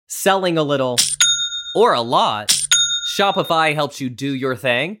Selling a little or a lot, Shopify helps you do your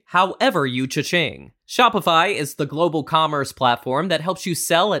thing, however you cha-ching. Shopify is the global commerce platform that helps you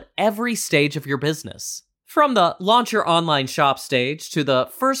sell at every stage of your business. From the launch your online shop stage to the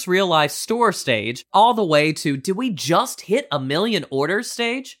first real-life store stage, all the way to do we just hit 1 million orders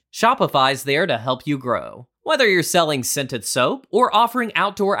stage, Shopify's there to help you grow. Whether you're selling scented soap or offering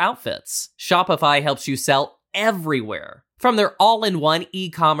outdoor outfits, Shopify helps you sell everywhere. From their all-in-one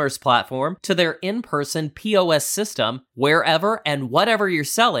e-commerce platform to their in-person POS system, wherever and whatever you're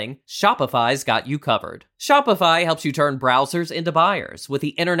selling, Shopify's got you covered. Shopify helps you turn browsers into buyers with the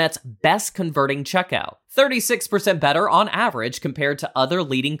internet's best converting checkout, 36% better on average compared to other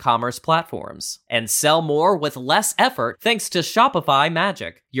leading commerce platforms. And sell more with less effort thanks to Shopify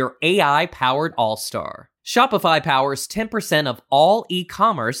Magic, your AI-powered all-star. Shopify powers 10% of all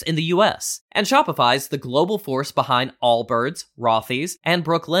e-commerce in the US, and Shopify's the global force behind Allbirds, Rothy's, and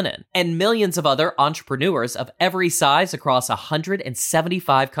Brooklinen, and millions of other entrepreneurs of every size across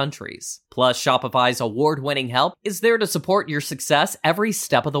 175 countries. Plus, Shopify's award-winning help is there to support your success every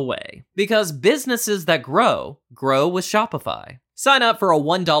step of the way. Because businesses that grow with Shopify. Sign up for a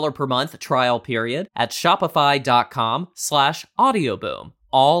 $1 per month trial period at shopify.com/audioboom,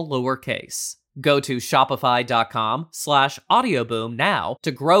 all lowercase. Go to shopify.com/audioboom now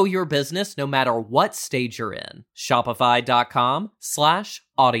to grow your business no matter what stage you're in.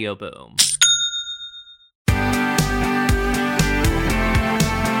 Shopify.com/audioboom.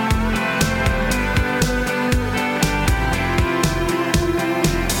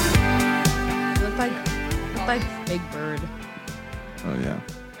 Look like Big Bird. Oh yeah,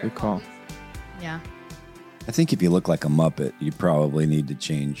 good call. Yeah. I think if you look like a Muppet, you probably need to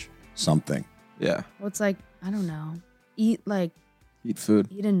change something. Yeah, Well, it's like, I don't know. Eat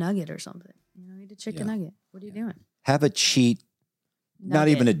food. a nugget or something. Eat a chicken nugget. What are you doing? Have a cheat, not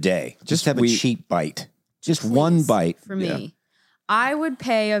Nugget. even a day. Just have a wheat. cheat bite. Just Please, one bite. For me, I would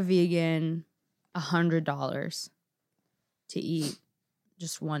pay a vegan $100 to eat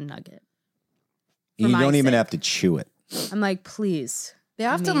just one nugget. And For you my don't even sake. have to chew it. I'm like, please. They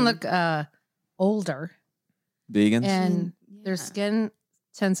often look older, Vegans. and their Yeah. skin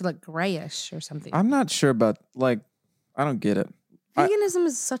tends to look grayish or something. I'm not sure about I don't get it. Veganism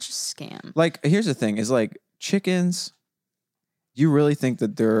is such a scam. Here's the thing: is chickens. You really think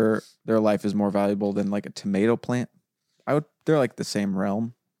that their life is more valuable than like a tomato plant? They're like the same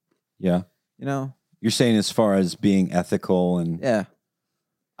realm. Yeah. You're saying as far as being ethical and Yeah.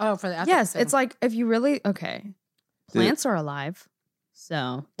 Oh, for the Yes, it's like if you really plants are alive,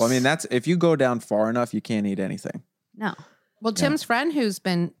 so Well, I mean, that's if you go down far enough, you can't eat anything. no. Well, Tim's friend, who's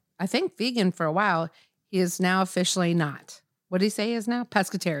been, I think, vegan for a while, he is now officially not. What did he say he is now?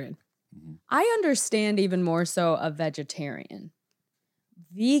 Pescatarian. I understand even more so a vegetarian.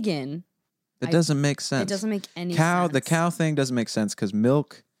 Vegan, It doesn't make sense. it doesn't make any sense. The cow thing doesn't make sense because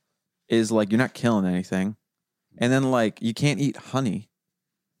milk is you're not killing anything, and then you can't eat honey,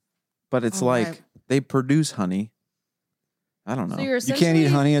 but it's right. they produce honey. I don't know. So you're you can't eat essentially-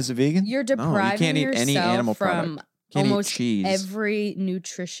 honey as a vegan? You're depriving can't eat any yourself animal from product. Can't eat almost cheese. every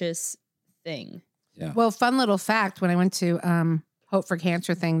nutritious thing. Yeah. Well, fun little fact, when I went to Hope for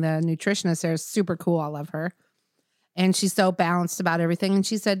Cancer thing, the nutritionist there is super cool. I love her. And she's so balanced about everything. And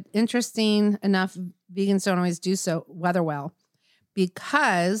she said, interesting enough, vegans don't always do so weather well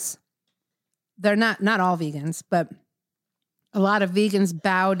because they're not all vegans, but a lot of vegans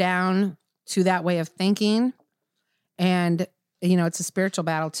bow down to that way of thinking. And, it's a spiritual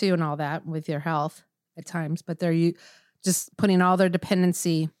battle too and all that with your health at times, but they're just putting all their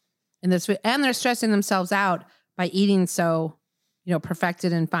dependency in this food, and they're stressing themselves out by eating so,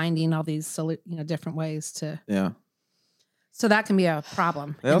 perfected and finding all these, different ways to. Yeah. So that can be a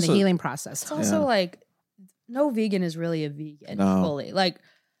problem They in also- the healing process. It's also no vegan is really a vegan No. fully.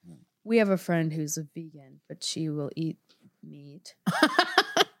 We have a friend who's a vegan, but she will eat meat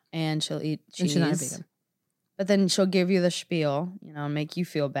and she'll eat And cheese. she's not a vegan. But then she'll give you the spiel, make you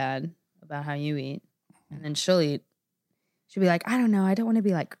feel bad about how you eat. And then she'll be like, I don't know. I don't want to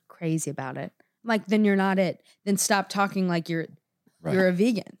be crazy about it. I'm like, then you're not it. Then stop talking like you're a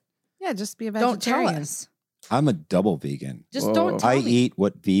vegan. Yeah, just be a Don't tell vegetarian. us. I'm a double vegan. Just Whoa. don't tell I me. eat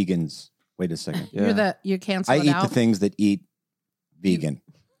what vegans. Wait a second. Yeah. You cancel I it eat out. the things that eat vegan.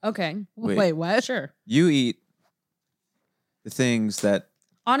 Okay. Wait, what? Sure. You eat the things that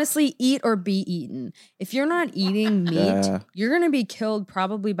Honestly, eat or be eaten. If you're not eating meat, Yeah. you're going to be killed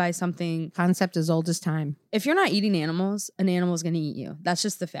probably by something. Concept as old as time. If you're not eating animals, an animal's going to eat you. That's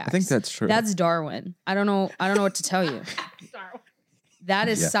just the fact. I think that's true. That's Darwin. I don't know what to tell you. That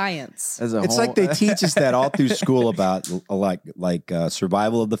is Yeah. science. As a It's whole. like they teach us that all through school about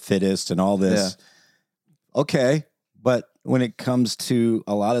survival of the fittest and all this. Okay, but when it comes to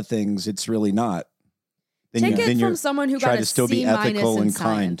a lot of things, it's really not. Take it from someone who try got a to still be C- ethical in and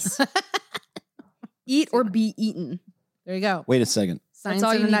kind. science. Eat or be eaten. There you go. Wait a second. Science That's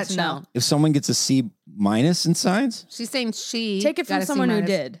all in you a need to nutshell. know. If someone gets a C- in science, She's saying she Take it got from a someone who C-.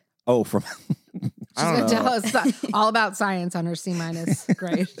 did. oh, from She's I don't going to tell know. us all about science on her C-.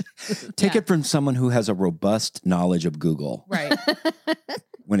 Great. take Yeah. it from someone who has a robust knowledge of Google Right.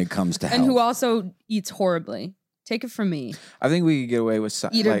 when it comes to And who health. also eats horribly. Take it from me. I think we could get away with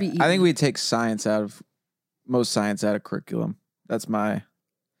science. Eat or be I think eaten. we take most science out of curriculum. That's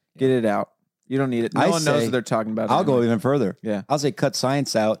get it out. You don't need it. No I one knows say- what they're talking about. I'll go anyway. even further. Yeah. I'll say cut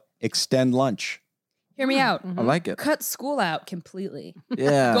science out, extend lunch. Hear me out. I like it. Cut school out completely.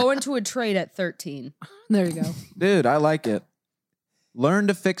 Yeah. Go into a trade at 13. There you go. Dude, I like it. Learn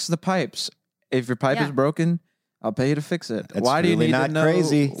to fix the pipes. If your pipe Yeah. is broken, I'll pay you to fix it. That's Why do you really need not to know?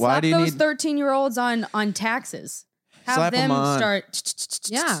 crazy. Why Slap do you those need 13-year-olds on taxes. Have Slap 'em them on. start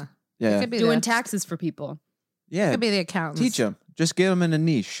Yeah. It Yeah. could be doing the, taxes for people. Yeah. Could be the accountants. Teach them. Just give them in a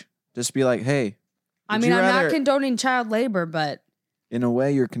niche. Just be like, hey, I would mean, you I'm rather- not condoning child labor, but in a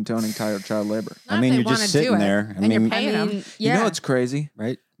way, you're condoning child labor. Not I mean, if they you're just wanna sitting do it, there. I and you're mean, paying I them. mean, yeah. You know what's crazy?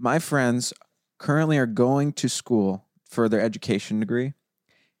 right? My friends currently are going to school for their education degree,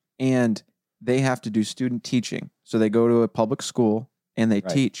 and they have to do student teaching. So they go to a public school and they Right.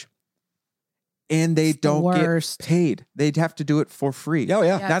 teach, and they It's the don't worst. get paid. They'd have to do it for free. Oh,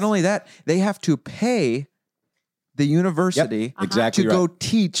 yeah. Yes. Not only that, they have to pay the university Exactly to right. go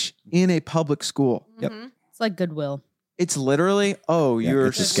teach in a public school. Yep. Mhm. It's like Goodwill. It's literally, Yeah,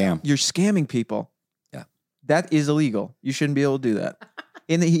 it's a scam. You're scamming people. Yeah. That is illegal. You shouldn't be able to do that.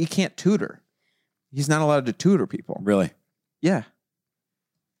 And he can't tutor. He's not allowed to tutor people. Really? Yeah.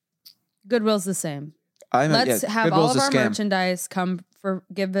 Goodwill's the same. Let's have Goodwill's all of a our scam. merchandise come for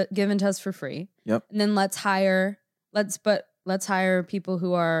given to us for free. Yep. And then let's hire people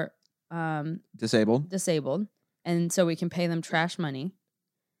who are Disabled. disabled, and so we can pay them trash money.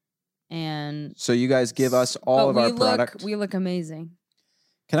 And So you guys give us all of but our product. We look amazing.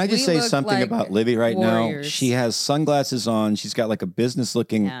 Can I just We say look something like about Livy right now? warriors. She has sunglasses on. She's got like a business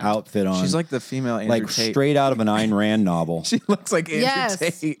looking Yeah. outfit on. She's like the female Andrew like Tate. straight out of an Ayn Rand novel. She looks like Andrew Yes.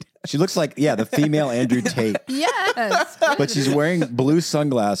 Tate. She looks like, the female Andrew Tate. Yes. But she's wearing blue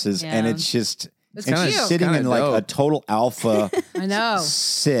sunglasses and Yeah. it's just, It's and she's cute. sitting Kinda in like a dope. total alpha I know.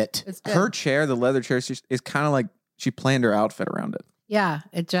 sit. It's good. Her chair, the leather chair, is kind of like she planned her outfit around it. Yeah,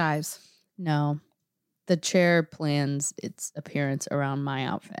 it jives. No, the chair plans its appearance around my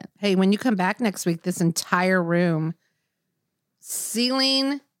outfit. Hey, when you come back next week, this entire room,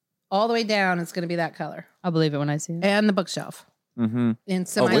 ceiling all the way down, it's going to be that color. I'll believe it when I see it. And the bookshelf. Mm-hmm. And Oh,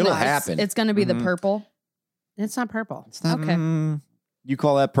 it'll semi-lights. happen. It's going to be Mhm. the purple. It's not purple. It's not, Okay. you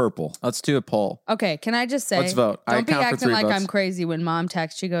call that purple. Let's do a poll. Okay, can I just say? Let's vote. I Don't be count for acting 3 like votes. I'm crazy when mom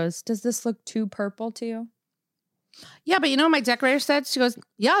texts. She goes, "Does this look too purple to you?" Yeah, but you know what my decorator said? She goes,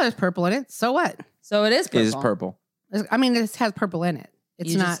 yeah, there's purple in it. So what? So it is purple. It is purple. I mean, it has purple in it.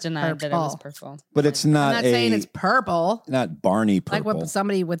 It's you not just denied that it was purple. purple. But it's I'm not not a, saying it's purple. not Barney Like purple. what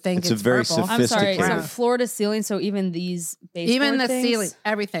somebody would think It's it's, a very purple. I'm sorry. So Sophisticated. floor to ceiling. So even these baseboard Even the things? ceiling,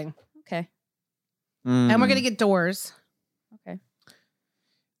 everything. Okay. And we're Mm. going to get doors. Okay.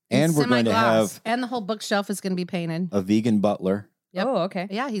 And we're going to semi-gloss. have And the whole bookshelf is going to be painted. a vegan butler Yep. Oh, okay.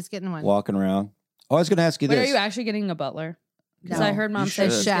 Yeah, he's getting one. walking around. Oh, I was going to ask you Wait, this. are you actually getting a butler? Because No. I heard mom You say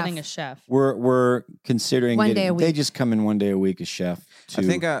should. she's Chef. getting a chef. We're considering One getting, day a They week. just come in one day a week as chef to I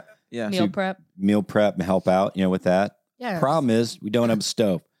think yeah. Meal to- prep. meal prep and help out, with that. Yeah. Problem is we don't have a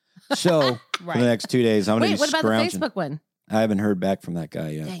stove. So for the Right. next 2 days, I'm going to Wait, be what about scrounging. the Facebook one? I haven't heard back from that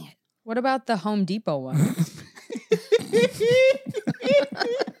guy yet. Dang it. What about the Home Depot one?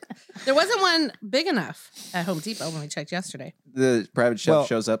 There wasn't one big enough at Home Depot when we checked yesterday. The private chef Well-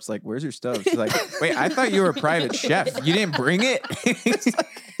 shows up. It's like, "Where's your stove?" She's like, "Wait, I thought you were a private chef. You didn't bring it."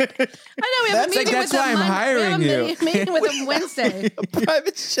 I know we have That's a meeting that's with why them I'm Monday. hiring we have you. a meeting with them Wednesday. A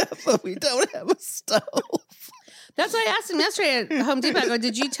private chef, but we don't have a stove. That's why I asked him yesterday at Home Depot. I go,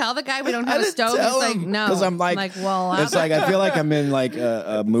 did you tell the guy we don't have a stove? He's like, no. Because I'm like, well, it's like I feel like I'm in like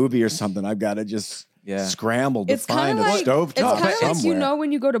a movie or something. I've got to just Yeah. scramble to It's find kinda a like- stovetop It's kind of somewhere. like, you know,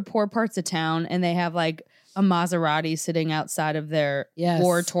 when you go to poor parts of town and they have like a Maserati sitting outside of their Yes.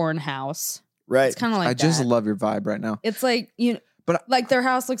 war-torn house. right? It's kind of like I just that. love your vibe right now. It's like, But- like their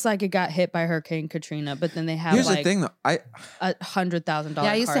house looks like it got hit by Hurricane Katrina, but then they have Here's like the thing, though. $100,000.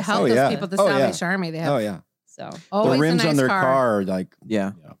 yeah, I used to car help Oh, those yeah. people at the Oh, yeah. Salvation Army. They have Oh yeah, So always the rims a nice on their car. car are like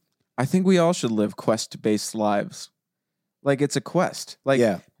yeah. Yeah. I think we all should live quest-based lives. Like it's a quest. Like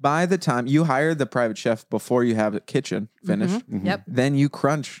Yeah. by the time you hire the private chef before you have the kitchen finished, Mm-hmm. Yep. then you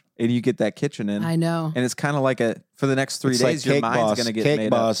crunch and you get that kitchen in. I know. And it's kind of like for the next 3 It's days, like your cake mind's boss, going to get cake made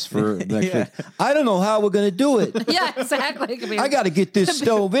boss up. for next Yeah. week. I don't know how we're going to do it. Yeah, exactly. It could be I got to get this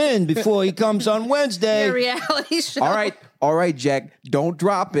stove in before he comes on Wednesday. a reality show. All right, Jack, don't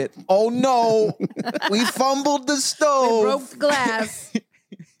drop it. Oh no, we fumbled the stove. Broke the glass.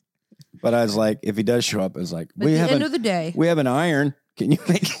 But I was like, if he does show up, I was like, But at the end of the day, we have an iron. Can you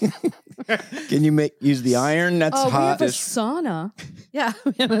use the iron? That's Oh, hot. we have a sauna. yeah.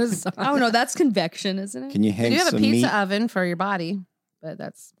 Oh no, that's convection, isn't it? Can you You hang do have a some pizza meat? oven for your body, but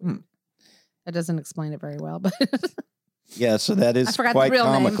that doesn't explain it very well. But Yeah, so that I is forgot quite the real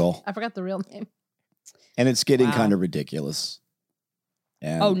comical. name. I forgot the real name. And it's getting Wow. kind of ridiculous.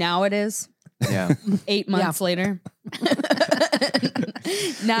 And Oh, now it is. Yeah. 8 months later.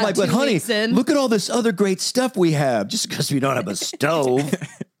 Not like, 2 but honey, weeks in. look at all this other great stuff we have just because we don't have a stove.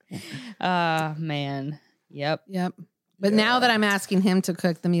 Man. Yep. Yep. But now that I'm asking him to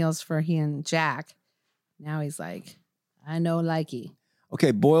cook the meals for he and Jack, now he's like, I know likey.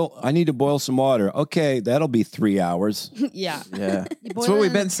 Okay, I need to boil some water. Okay, that'll be 3 hours. Yeah. Yeah. You That's boil what it we've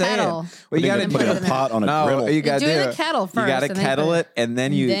in been the saying. kettle. Well, you got Put to it in it a pot on a no, griddle. you got do to it in do the kettle You first. got to and then kettle put it, and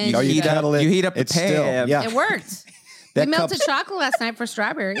then you Then heat you up. kettle it. You heat up the It's still- pan. yeah. It worked. That we melted cup- chocolate last night for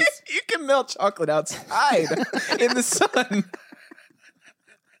strawberries. You can melt chocolate outside in the sun.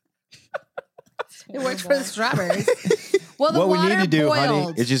 It worked for the strawberries. Well, the What we water need to do, boiled.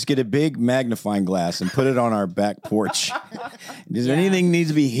 honey, is just get a big magnifying glass and put it on our back porch. Is there anything needs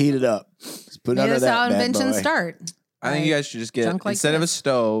to be heated up? Just put it Maybe under that's how that bad inventions boy. start. I think you guys should just get, Junk like instead of a this.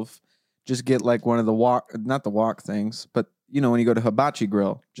 stove, just get like one of the not the wok things, but when you go to hibachi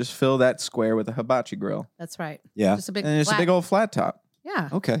grill, just fill that square with a hibachi grill. That's right. Yeah. Just a big, And it's a flat- big old flat top. Yeah.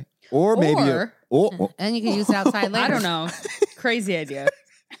 Okay. Or maybe And you can use it outside later. I don't know. Crazy idea.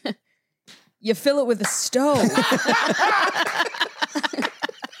 You fill it with a stove.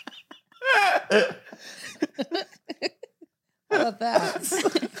 How about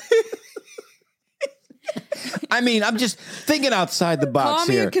that? I mean, I'm just thinking outside the Call box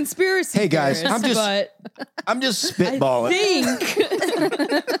me here. a conspiracy Hey, guys, theorist, I'm just but spitballing.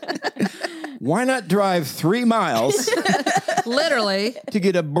 think Why not drive 3 miles Literally. to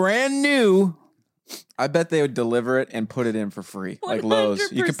get a brand new? I bet they would deliver it and put it in for free, like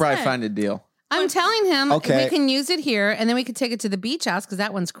Lowe's. You could probably 100%. find a deal. I'm telling him Okay. we can use it here and then we could take it to the beach house because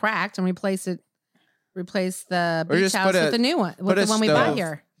that one's cracked and replace the Or beach just house put with the new one, with put the a one we buy stove.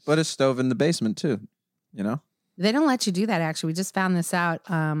 here. Put a stove in the basement too. They don't let you do that actually. We just found this out.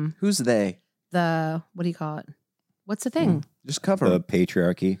 Who's they? What do you call it? What's the thing? Just cover The 'em.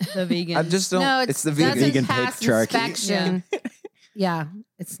 patriarchy. the vegan. I just don't. No, it's the doesn't vegan. vegan pass patriarchy. inspection. Yeah,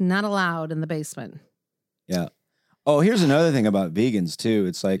 it's not allowed in the basement. Yeah. Oh, here's another thing about vegans too.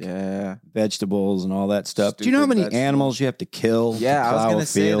 It's like Yeah. vegetables and all that stuff. Do you know how Stupid many vegetables. animals you have to kill? Yeah, to I was plow gonna a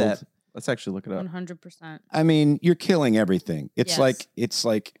say field? that. Let's actually look it up. 100%. I mean, you're killing everything. It's Yes.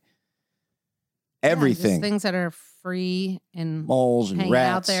 like Yeah, everything. just things that are free and Moles and hanging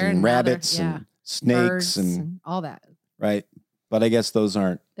out rats there and and other- rabbits yeah. and snakes birds and all that. right. But I guess those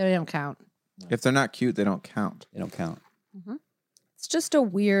aren't. They don't count. If they're not cute, they don't count. They don't count. It's just a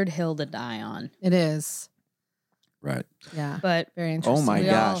weird hill to die on. It is. Right. Yeah. But Very interesting. Oh my We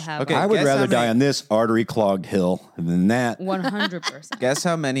all gosh. have Okay, I would guess rather how die many- on this artery clogged hill than that. 100%. Guess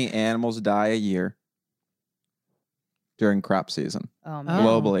how many animals die a year during crop season Oh, man.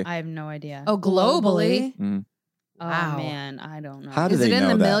 globally? I have no idea. Oh, globally? Mm. Oh, Wow. man. I don't know. How do Is they it in know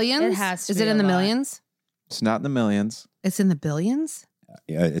the that? millions? It has to Is be it in a the lot. millions? It's not in the millions. It's in the billions?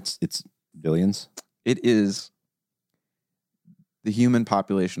 Yeah, it's billions. It is the human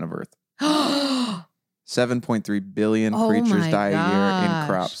population of Earth. 7.3 billion Oh creatures my die a year in gosh.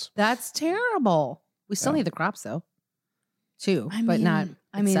 crops. That's terrible. We still Yeah. need the crops though, too, I but mean, not.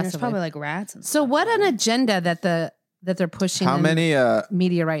 there's excessively. probably like rats and So stuff. what an agenda that they're pushing How in many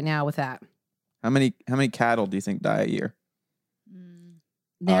media right now with that. how many cattle do you think die a year? Mm.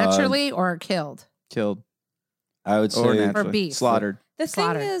 Naturally or killed? Killed I would or say naturally beef. slaughtered. The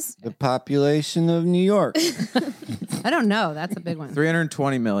Slaughter. thing is, the population of New York. I don't know. That's a big one.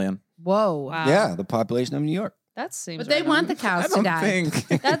 320 million. Whoa. wow. Yeah, the population of New York. That seems But they right want on. the cows I to don't die. think.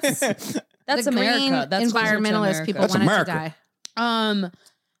 That's The America. green That's closer to environmentalist America. people That's want America. it to die.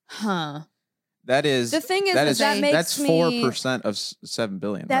 Huh. That is The thing is that that is that makes that's me 4% of 7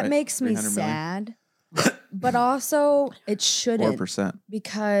 billion. that right? makes me 300 million? sad. But also it shouldn't 4%.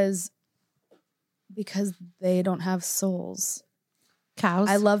 because they don't have souls. Cows.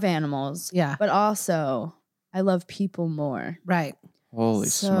 I love animals, Yeah. but also I love people more. Right. Holy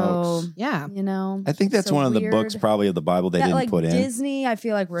So, smokes. Yeah. You know, I think that's so one of the books weird. probably of the Bible they That, didn't like, put in. Disney, I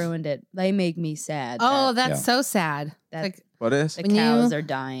feel like ruined it. They make me sad. Oh, that, that's so sad. that Like What is? the when cows you- are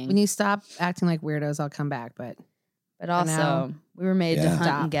dying. when you stop acting like weirdos, I'll come back. But also, now- we were made to Yeah. hunt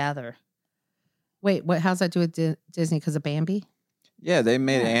Stop. and gather. wait, what? How's that do with Disney? Because of Bambi? Yeah, they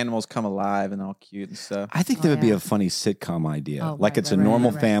made Yeah. animals come alive and all cute and stuff. I think Oh, that would be yeah. a funny sitcom idea. Oh, like right, it's right, a right,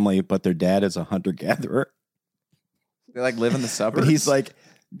 normal right. family, but their dad is a hunter gatherer. They like live in the suburbs. But he's like,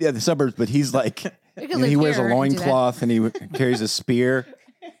 yeah, the suburbs. But he's like, We could and live he wears a here and do that. loincloth and he carries a spear,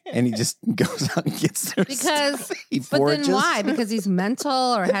 and he just goes out and gets their Because, stuff. He but forages. then why? Because he's mental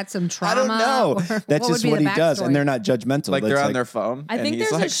or had some I trauma? don't know. or That's would just be what the he does, backstory? and they're not judgmental. like That's they're on their phone. I and think he's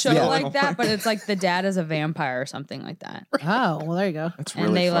there's a like, show Yeah. like that, but it's like the dad is a vampire or something like that. Oh, well, there you go. That's And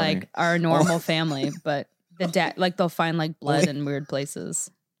really they funny. like are a normal family, but the dad, like they'll find like blood in weird places.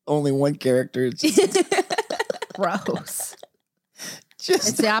 only one character. It's just, Gross. just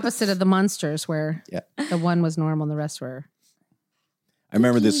It's the opposite of the Munsters, where Yeah. the one was normal and the rest were. I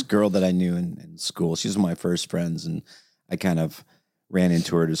remember this girl that I knew in school. She's one of my first friends, and I kind of ran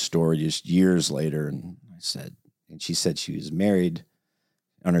into her at a store just years later, and she said she was married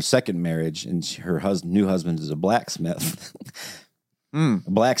on her second marriage, and her new husband is a blacksmith. A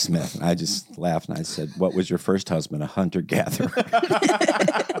blacksmith. And I just laughed and I said, "What was your first husband? A hunter gatherer?"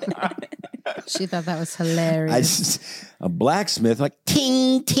 She thought that was hilarious. A blacksmith, like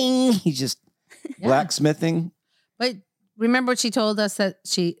ting ting. He's just blacksmithing. But remember what she told us that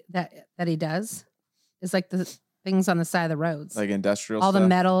he does is like the things on the side of the roads, like industrial all stuff. the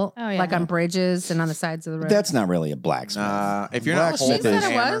metal, Oh, yeah. like on bridges and on the sides of the road. That's not really a blacksmith. If you're not She holding said a it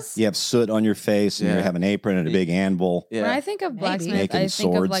hammer, was. You have soot on your face, and you Yeah. have an apron and a big anvil. yeah. When I think of Maybe. blacksmith, Making I think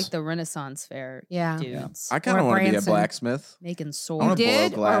of swords. like the Renaissance fair Yeah. dudes I kind of Or want to be a Branson. blacksmith. making I swords. You wanna blow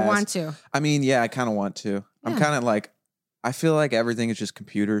did or glass. want to? I mean, yeah, I kind of want to. I'm Yeah. kind of like, I feel like everything is just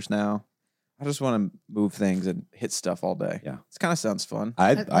computers now. I just want to move things and hit stuff all day. Yeah. It kind of sounds fun.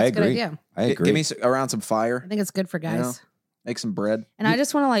 That's I a good agree. idea. I agree. Give me around some fire, I think it's good for guys. know? Make some bread. And I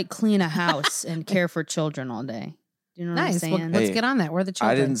just want to like clean a house and care for children all day. Do you know what I'm Nice. Well, saying? let's Hey, get on that. We're the I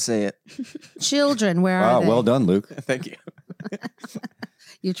children. didn't say it. Children, where are Wow, they? well done, Luke. Thank you.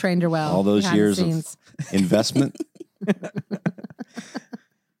 You trained her well. All those behind the years of- scenes. Investment.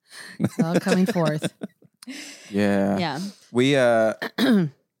 It's all coming forth. Yeah. Yeah. We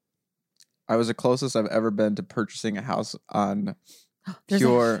I was the closest I've ever been to purchasing a house on There's a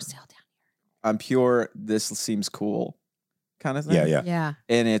Pure- house sale down pure this seems cool kind of thing. Yeah, yeah. here. Yeah.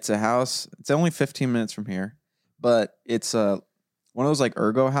 And it's a house. It's only 15 minutes from here, but it's one of those like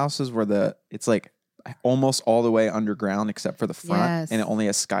ergo houses where it's like almost all the way underground except for the front, Yes. and it only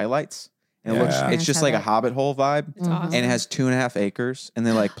has skylights. And it looks, Yeah. it's just Have like a it. Hobbit hole vibe, It's Mhm. awesome. and it has 2.5 acres, and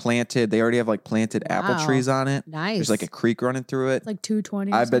they like planted. They already have like planted apple Wow. trees on it. Nice. There's like a creek running through it. It's like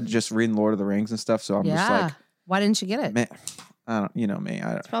 220. or I've been something. just reading Lord of the Rings and stuff, so I'm just yeah. like, Why didn't you get it? man, I don't, you know me.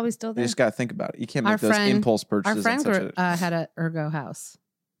 It's probably still You there. just got to think about it. You can't Our make those friend- impulse Our purchases. friend on such group a, had a ergo house.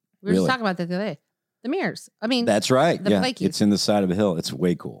 We were Really? just talking about that the other day. The mirrors. I mean, That's right. The Yeah, Blakey's. it's in the side of a hill. It's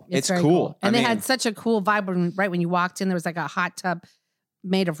way cool. It's very cool. And I they mean- had such a cool vibe right when you walked in. There was like a hot tub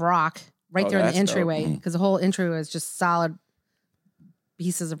made of rock right Oh, there in the that's dope. entryway Mhm. because the whole entryway was just solid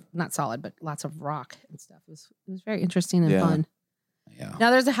pieces of not solid, but lots of rock and stuff. It was very interesting and Yeah. fun. Yeah. Now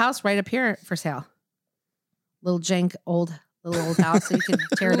there's a house right up here for sale. Little jank little old house that you could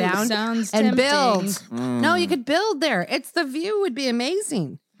tear Ooh, down sounds and tempting. build. No, you Mm. could build there. It's the view would be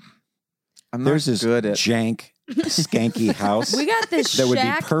amazing. I'm not There's this good at. jank, skanky house. We got this That would be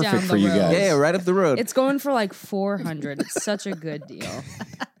shack perfect down for the you road. guys. Yeah, right up the road. It's going for like 400. It's such a good deal.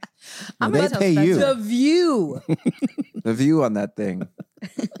 I'm They gonna tell pay you. Spencer. The view. the view on that thing.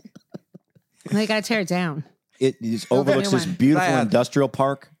 They got to tear it down. It just Build a overlooks new this one. beautiful Right. industrial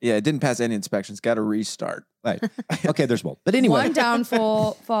park. Yeah, it didn't pass any inspections. Got to restart. Right. Okay, there's both. But anyway, One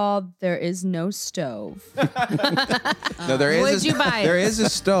downfall, there is no stove. No, there is. Would you buy it? There is a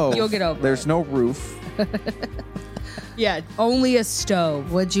stove. You'll get over There's it. no roof. Yeah, only a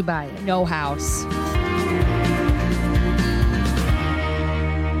stove. Would you buy it? No house.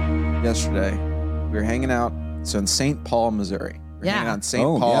 Yesterday, we were hanging out. So in St. Paul, Missouri. We're Yeah. hanging out in St.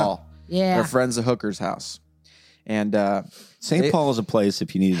 Oh, Paul. Yeah. Our friend's the hooker's house. And St. They- Paul is a place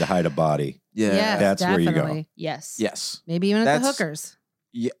if you needed to hide a body. yeah. Yes, That's where you go. definitely. Yes. Yes. Maybe even at the That's- hookers.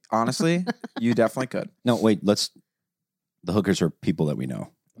 Yeah, honestly, you definitely could. No, wait, the hookers are people that we know.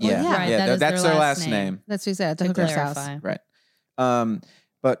 Well, yeah. yeah. Right, yeah, that is that's their their last last name. name. That's what he said at the To hooker's clarify. house. Right.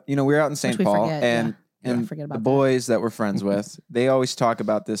 But you know, we were out in St. we Paul forget, and yeah. and Forget the about that. boys that we're friends with, they always talk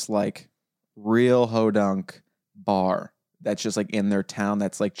about this like real hodunk bar that's just like in their town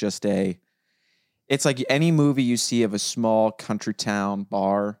that's like just It's like any movie you see of a small country town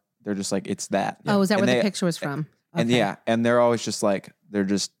bar. They're just like, it's that. Oh, is that And where they- the picture was from? And Okay. yeah, and they're always just like, they're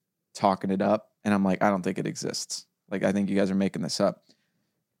just talking it up. And I'm like, I don't think it exists. Like, I think you guys are making this up.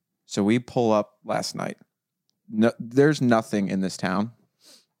 So we pull up last night. No, there's nothing in this town.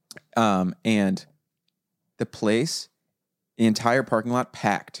 And the place, the entire parking lot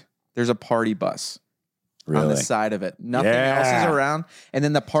packed. There's a party bus on the side of it. Nothing else is Yeah. around. And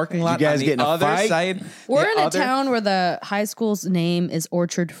then the parking lot guys on the get in a other fight? side. We're the in a other- town where the high school's name is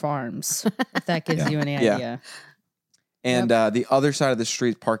Orchard Farms. If that gives you any Yeah. idea. And the other side of the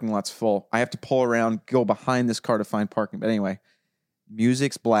street, parking lot's full. I have to pull around, go behind this car to find parking. But anyway,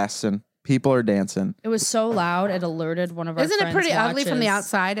 music's blasting. People are dancing. It was so loud it alerted one of our Isn't it friends' pretty ugly from the watches.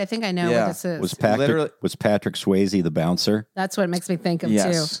 outside? I think I know Yeah. what this is. Literally- Was Patrick Swayze the bouncer? That's what it makes me think of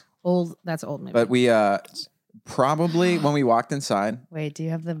Yes. too. Old. That's old maybe. But we probably, when we walked inside, Wait, do you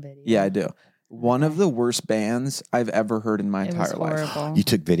have the video? yeah, I do. One of the worst bands I've ever heard in my It was entire life. horrible. You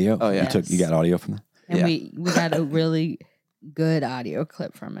took video? Oh, yeah. You got audio from that? And Yeah. we got a really good audio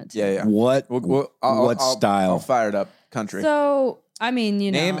clip from it. Too. Yeah, yeah. What? What style? I'll fire it up. Country. So I mean,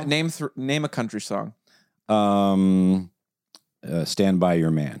 you know, Name a country song. Stand by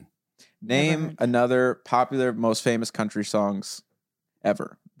Your Man. Name heard. another popular, most famous country songs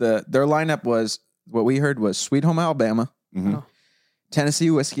ever. Their lineup was, what we heard was Sweet Home Alabama, Mhm. Oh.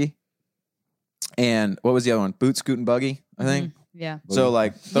 Tennessee Whiskey, and what was the other one? Boot, Scoot, and Buggy, I think. Mhm. Yeah, So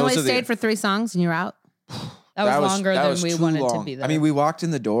like you those only are stayed for 3 songs and you're out. that was longer that than was we too wanted to long. be there. I mean, we walked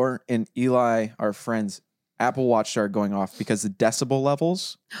in the door and Eli, our friend's Apple Watch started going off because the decibel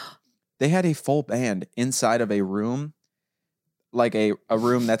levels. They had a full band inside of a room, like a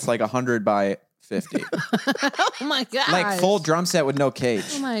room that's like 100 by 50, Oh my god! like full drum set with no cage.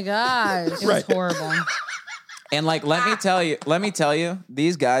 Oh my gosh! it was horrible. And like, let me tell you,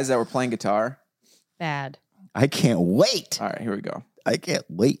 these guys that were playing guitar. Bad. I can't wait. All right, here we go. I can't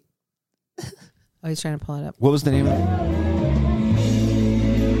wait. Oh, he's trying to pull it up. What was the name of it?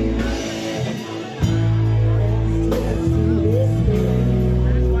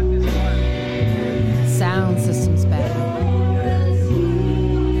 Sound system's bad.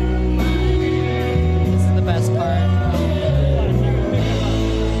 This is the best part.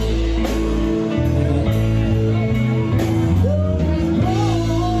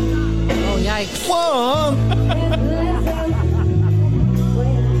 Oh yikes!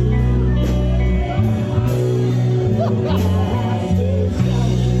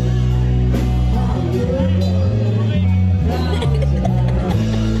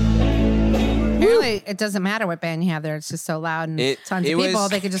 Apparently, it doesn't matter what band you have there. It's just so loud and tons it of people.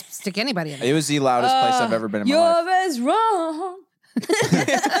 was- They could just stick anybody in there. It was the loudest place I've ever been in my You're life. as wrong.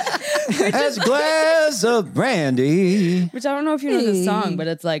 As glass of brandy. Which I don't know if you know the song, but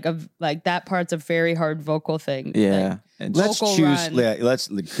it's like that part's a very hard vocal thing. Yeah. Like, And Let's Vocal choose. run. Let's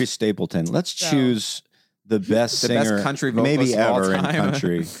Chris Stapleton. Let's So- choose the best The best singer, country vocalist maybe of all ever in time.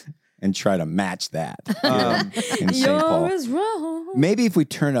 country, and try to match that Um, in St. You're Paul. as wrong. Maybe if we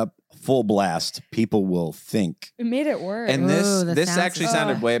turn up full blast, people will think. It made it worse. and Ooh, the this sounds actually is-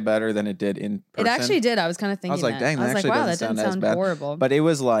 sounded way better than it did in person. it actually did. I was kind of thinking. I was like, that. dang, I that was actually like, wow, that doesn't didn't sound as sound bad. horrible. But it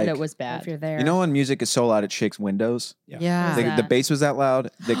was like, But it was If bad. you're there, you know when music is so loud it shakes windows? yeah. What was The that? bass was that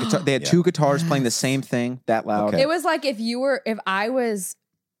loud. The guitar, they had Yeah. two guitars playing the same thing that loud. Okay. It was like if I was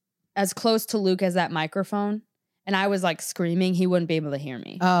as close to Luke as that microphone, and I was like screaming, he wouldn't be able to hear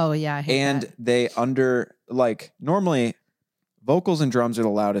me. Oh yeah, I hate And that. they normally vocals and drums are the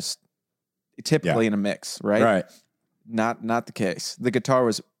loudest typically in a mix, right? Right. Not the case. The guitar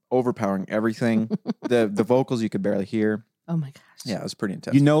was overpowering everything. the vocals you could barely hear. Oh my gosh. Yeah, it was pretty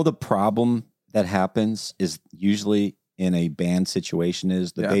intense. You know the problem that happens is usually in a band situation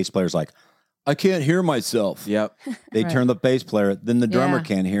is the Yeah. bass player's like, I can't hear myself. Yep. They Right. turn the bass player, then the drummer Yeah.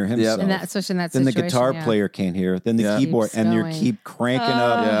 can't hear himself. And that, especially in that Then the situation. guitar yeah. player can't hear, then the Yeah. keyboard, Keeps and you going. keep cranking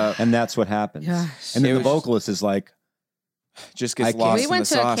up, Yeah. and that's what happens. Gosh. And then It the was- vocalist is like, Just I gets can't- lost We in went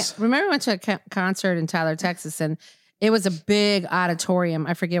the to sauce. remember we went to a concert in Tyler, Texas, and it was a big auditorium.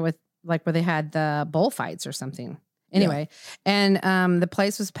 I forget where they had the bullfights or something. Anyway, and the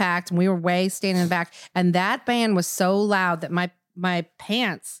place was packed, and we were way standing in the back. And that band was so loud that my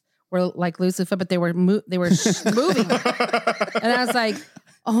pants were like loosely fit, but they were moving. And I was like,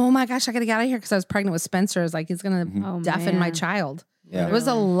 "Oh my gosh, I gotta get out of here!" Because I was pregnant with Spencer. I was like, "He's gonna Oh, deafen my man. child." Yeah. It was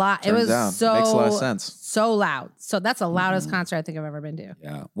a lot. It Turns was out. so Makes a lot of sense. so loud. So that's the loudest concert I think I've ever been to.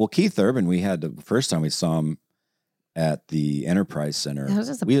 yeah. Well, Keith Urban, we had the first time we saw him at the Enterprise Center. It was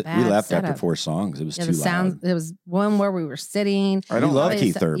just a we bad left after setup. 4 songs. It was Yeah, too the sound. loud. It was one where we were sitting. I don't love like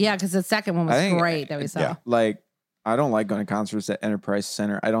Keith Urban. Yeah, because the second one was I think- great that we saw. yeah. like I don't like going to concerts at Enterprise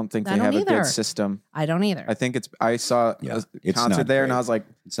Center. I don't think I they don't have a either. good system. I don't either. I think I saw a It's concert not there and great. I was like,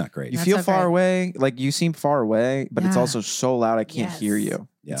 It's not great. you That's feel okay. far away. Like you seem far away, but it's Yeah. also so loud I can't hear Yes. you.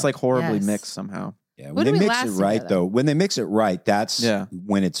 Yeah. It's like horribly Yes. mixed somehow. Yeah, Who when did they we mix last it see right, there, though, when they mix it right, that's Yeah.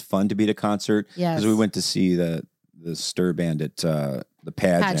 when it's fun to be at a concert. Yes. Because we went to see the stir band at the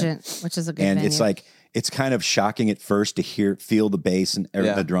pageant, which is a good and venue. it's like it's kind of shocking at first to feel the bass and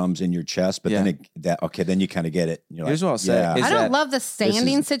Yeah. the drums in your chest, but then then you kind of get it. And you're Here's like, what I'll say yeah. is I don't that love the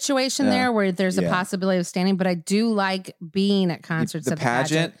standing situation yeah. there where there's a Yeah. possibility of standing, but I do like being at concerts the at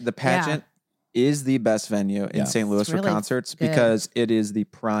pageant. The pageant is the best venue in Yeah. St. Louis It's for really concerts good. because it is the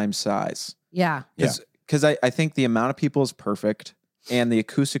prime size. Yeah. Because I think the amount of people is perfect and the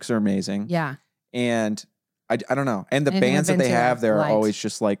acoustics are amazing. Yeah. And I don't know. And the Anything bands that we've they been to have there are light. always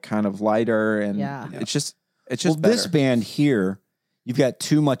just like kind of lighter and Yeah. it's just well, this better. band here, you've got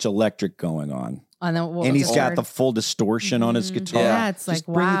too much electric going on. And then And he's got the full distortion on his Mhm. guitar. Yeah, it's Just like,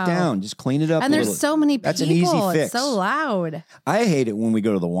 bring wow. it down. Just clean it up and a there's little. so many That's people. an easy It's fix. so loud. I hate it when we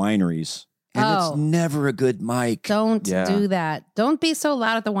go to the wineries and Oh. it's never a good mic. Don't Yeah. do that. Don't be so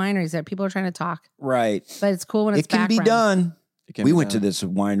loud at the wineries that people are trying to talk. Right. But it's cool when it's It can be background. done. It can We be went to done. this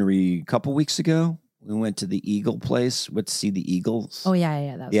winery a couple weeks ago. We went to the Eagle place. Went to see the Eagles. Oh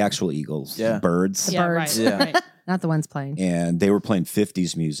yeah. That was The actual Eagles. Yeah. The birds. The Yeah, birds. right. Yeah. right. not the ones playing. And they were playing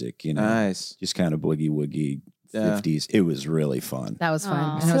 50s music, you know. Nice. Just kind of boogie woogie Yeah. 50s. It was really fun. That was fun.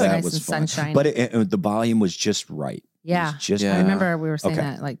 Aw. And it was That nice was and fun. sunshiny. But the volume was just right. It yeah. was just Yeah. I right. remember we were saying Okay.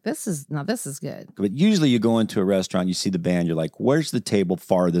 that. Like, this is good. But usually you go into a restaurant, you see the band, you're like, where's the table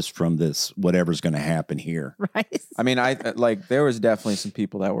farthest from this, whatever's going to happen here? Right. I mean, like there was definitely some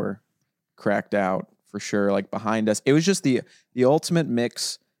people that were cracked out for sure, like behind us. It was just the ultimate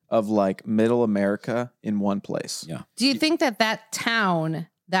mix of like middle America in one place. Yeah. Do you think that town,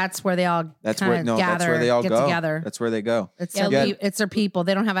 that's where they all That's kind where of no, gather, that's where they all get go. together? That's where they go. It's Yeah, their, yeah. it's their people.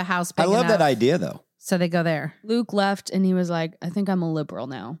 They don't have a house big I love enough, that idea, though. so they go there. Luke left and he was like, I think I'm a liberal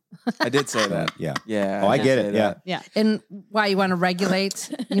now. I did say that. Yeah. Yeah. Oh, I did get say it. that. Yeah. And why you want to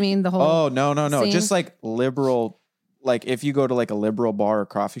regulate? You mean the whole? Oh, no. scene? Just like liberal, like if you go to like a liberal bar or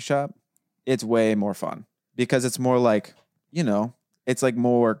coffee shop, it's way more fun because it's more like, you know, it's like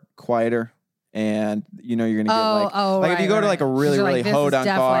more quieter and you know, you're going to get like if you go to like a really, really hoedown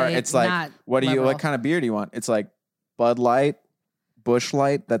bar, it's like, what liberal. kind of beer do you want? It's like Bud Light, Bush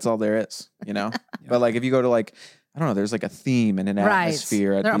Light. That's all there is, you know? But like if you go to like, I don't know, there's like a theme and an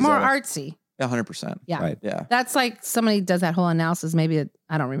atmosphere. At They're these more other- artsy. 100%. Yeah. Right. Yeah. That's like somebody does that whole analysis. Maybe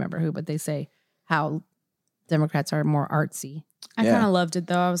I don't remember who, but they say how Democrats are more artsy. I Yeah. kind of loved it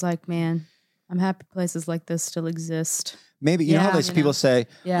though. I was like, man, I'm happy places like this still exist. Maybe, you know how Yeah, those you people know. say,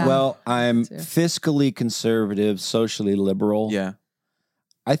 Yeah. well, I'm too. fiscally conservative, socially liberal. Yeah.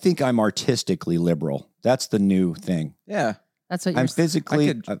 I think I'm artistically liberal. That's the new thing. Yeah. That's what I'm you're physically,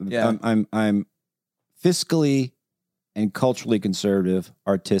 I could- yeah. I'm fiscally and culturally conservative,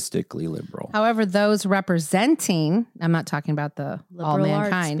 artistically liberal. However, those representing, I'm not talking about the all Liberal arts,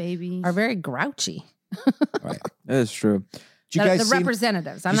 mankind, baby. are very grouchy. Right. That is true. Did you The, guys the see,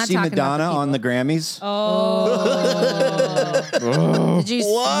 representatives. I'm did you not see talking Madonna about on the people. Grammys? Oh. Did you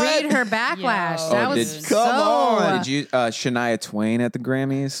What? read her backlash? Yo. That Oh, was did- so. Come on. Did you Shania Twain at the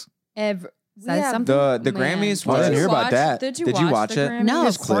Grammys? Said Yeah. something? The Man. Grammys Oh, I was didn't hear about that. Did you Did you watch the it? Grammys? No,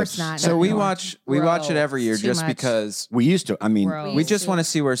 There's of course clips. not. So No, we no. watch it Bro, every year too just much. because We used to. I mean, Bro. we just want to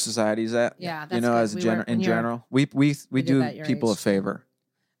see where society's at. Yeah, you that's know, good. as We gen- were- in when you're- general, we did do that your people age. a favor,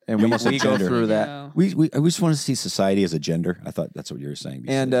 and You we, almost we said go gender. through that. No. we just want to see society as a gender. I thought that's what you were saying.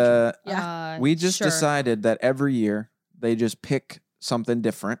 And Yeah. we just sure. decided that every year they just pick something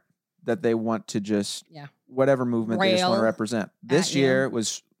different that they want to just Yeah. whatever movement they just want to Rail represent. This at you. year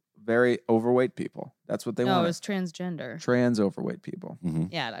was very overweight people. That's what they No, it wanted. was transgender. Trans overweight people. Mhm.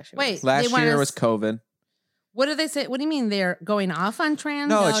 Yeah, it actually Wait, was. Last They want year us- was COVID. What do they say? What do you mean they're going off on trans?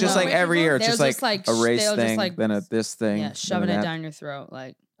 No, it's just no. like every year. It's They'll just like, a race they'll thing, just like, then a this thing. yeah, then shoving a it that. down your throat.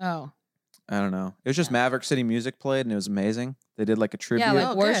 Like, Oh, I don't know. It was just Maverick City music played, and it was amazing. They did like a tribute. yeah, like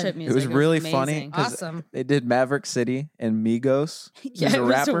Oh, worship good. music. It was really funny. amazing. 'Cause awesome. They did Maverick City and Migos. Yeah, He's it a was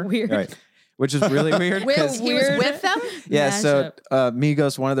rapper, weird. Right. which is really weird. Will, 'cause- he was Weird. with them? yeah, so mashup.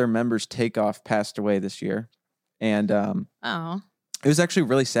 Migos, one of their members, Takeoff, passed away this year, and Oh, it was actually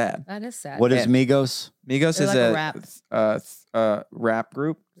really sad. that is sad. What is Yeah. Migos? Migos They're is like a rap. rap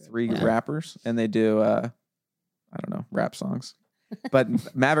group, three Yeah. rappers, and they do I don't know, rap songs.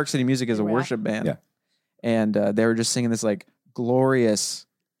 But Maverick City Music is a Rap. worship band, Yeah. and they were just singing this like glorious,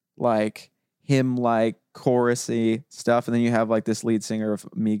 like hymn like chorusy stuff, and then you have like this lead singer of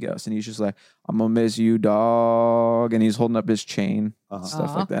Migos, and he's just like, "I'm gonna miss you, dog," and he's holding up his chain,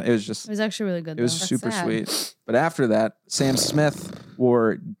 stuff like that. It was just, It was actually really good. it was though. super sad. sweet. But after that, Sam Smith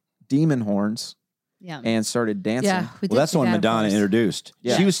wore demon horns Yeah. and started dancing. Yeah, we did Well, that's see the one that, of Madonna course. introduced.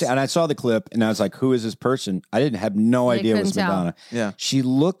 Yeah. She was, and I saw the clip, and I was like, "Who is this person?" I didn't have no They idea it was couldn't tell. Madonna. Yeah. She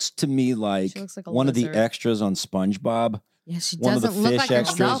looks to me like, She looks like a one of the lizard. extras on SpongeBob. Yeah, she One of the doesn't look fish like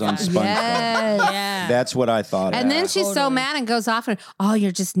extras herself. on SpongeBob. Yes. Yeah. That's what I thought. And of. then she's so Totally. mad and goes off and, oh,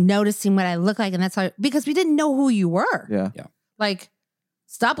 you're just noticing what I look like. And that's how, because we didn't know who you were. Yeah. Like,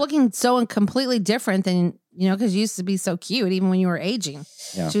 stop looking so completely different than, because you used to be so cute even when you were aging.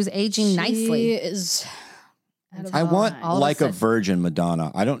 Yeah. She was aging She mind. is. out of I want line. all of a like a sudden. virgin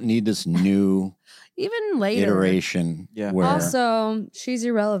Madonna. I don't need this new Even later. iteration. Yeah. Where Also, she's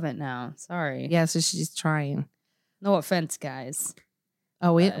irrelevant now. Sorry. Yeah, so she's trying. No offense, guys.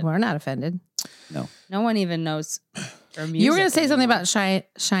 Oh, But- we're not offended. No one even knows her music. You were going to say something anymore. about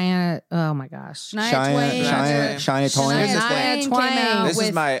Cheyenne. Oh my gosh. Shania Shania Twain. Shania Twain. Shania Shania Twain Twain. came out This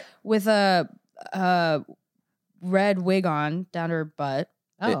is my with a red wig on down her butt.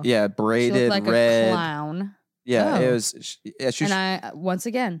 Oh. She yeah, looked braided like a red. clown. Yeah, Oh. it was. Yeah, she, And I once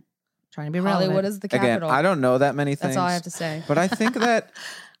again, Trying to be Hollywood relevant. is the again, capital. I don't know that many things. That's all I have to say. But I think that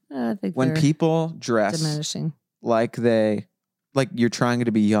I think when they're people dress diminishing. like you're trying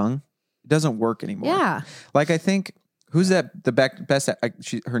to be young, it doesn't work anymore. Yeah. Like I think who's the best?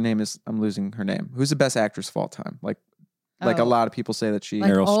 Her name is. I'm losing her name. Who's the best actress of all time? Like a Oh. lot of people say that she.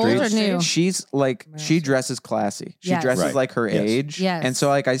 Like Meryl old Streep. or new? She's like Meryl she Streep. dresses classy. She Yes. dresses Right. like her Yes. age. Yes. And so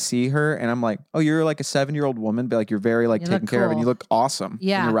like I see her and I'm like, oh, you're like a 7-year-old woman, but like you're very like You taken look care of and cool. you look awesome. when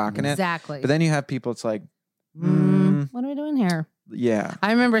Yeah. you're rocking it. Exactly. But then you have people. It's like, What are we doing here? yeah,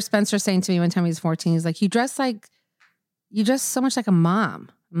 I remember Spencer saying to me one time he was 14, he's like, you dress so much like a mom.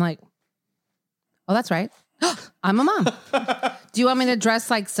 I'm like, oh, that's right. I'm a mom. Do you want me to dress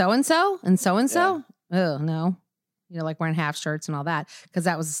like so-and-so and so-and-so? Oh, no. Like wearing half shirts and all that. Because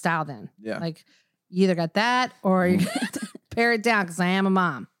that was the style then. yeah. Like you either got that or you pare it down because I am a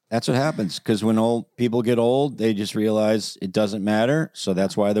mom. That's what happens. Because when old people get old, they just realize it doesn't matter. So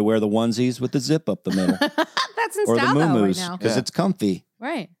that's why they wear the onesies with the zip up the middle, That's in or the style though right muumuus, now. because Yeah. it's comfy.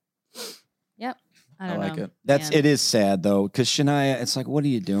 Right. Yep. I don't like know. it. Man. It is sad though, because Shania, it's like, what are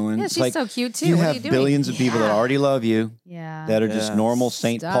you doing? Yeah, It's she's like so cute too. you What have are you doing? billions of people that Yeah. already love you, Yeah. that are just Yeah. normal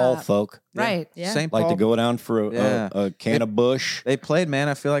St. Paul Stop. folk, Right. Yeah. St. like Paul. to go down for Yeah. a can of Bush. They played "Man,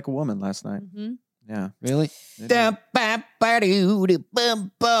 I Feel Like a Woman" last night. Mhm. Yeah, Really? They did.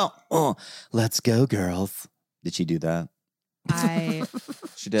 Let's go, girls. Did she do that?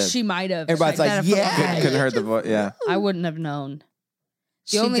 She did. She might have. Everybody's I- like, She- yeah. Couldn't heard the voice. Yeah, I wouldn't have known.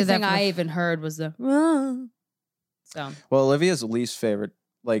 The She only did that thing for the- I even heard was the. So well, Olivia's least favorite.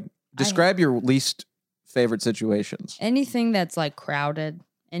 Like, describe your least favorite situations. anything that's like crowded,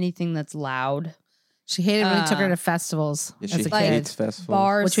 anything that's loud, She hated when we took her to festivals Yeah, as she a like- kid. hates festivals.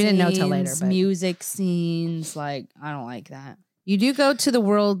 bar Which we didn't know till later, scenes, but- music scenes. Like I don't like that. You do go to the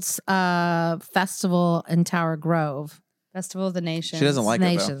World's Festival in Tower Grove. Festival of the Nations. She doesn't like it though.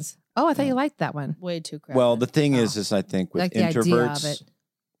 Nations. Oh, I thought you liked that one. way too crowded. Well, the thing Oh. is I think with Like the idea of introverts, it.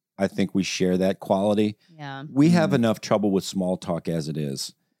 I think we share that quality. yeah, We have enough trouble with small talk as it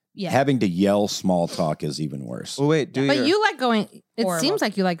is. yeah. Having to yell small talk is even worse. Oh wait, do But your, you like going. It Horrible. seems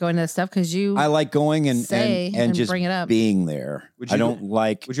like you like going to this stuff because you I like going and say and, and just bring it up. being there. Would I you- don't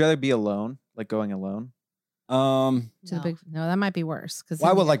like. would you rather be alone, like going alone? to the No. big. No, that might be worse. Because Well,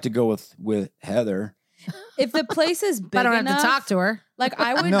 I would like to go with Heather. If the place is big But I don't have enough, to talk to her. Like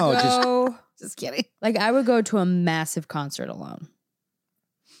I would No, go. Just kidding. Like I would go to a massive concert alone,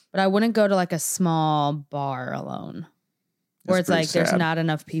 but I wouldn't go to like a small bar alone, where That's it's like pretty there's sad. not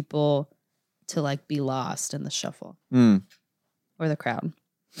enough people to like be lost in the shuffle Mm. or the crowd.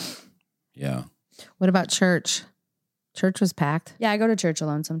 Yeah. What about church? Church was packed. Yeah, I go to church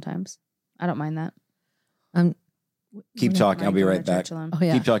alone sometimes. I don't mind that. Keep talking. I'll be I go to right back. church alone. Oh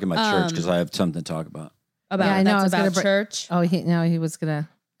yeah. Keep talking about church because Um, I have something to talk about. About Yeah, I know, I that's was gonna about bring- church. Oh, he was gonna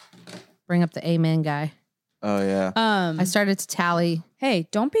bring up the amen guy. Oh yeah. I started to tally. Hey,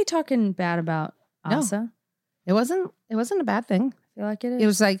 don't be talking bad about No. Asa. It wasn't a bad thing. I feel like it is. It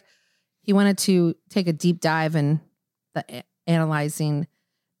was like he wanted to take a deep dive in analyzing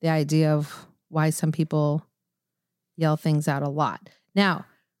the idea of why some people yell things out a lot. Now,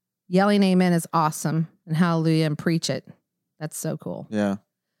 yelling amen is awesome and hallelujah and preach it. That's so cool. Yeah.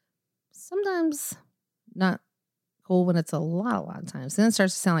 Sometimes not cool when it's a lot of times. Then it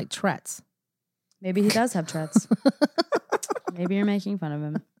starts to sound like Tourette's. Maybe he does have Tourette's. Maybe you're making fun of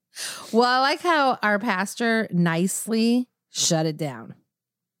him. Well, I like how our pastor nicely shut it down.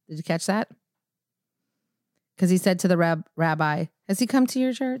 Did you catch that? because he said to the rabbi, has he come to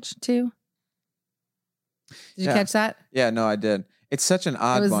your church too? Did you catch that? Yeah, no, I did. It's such an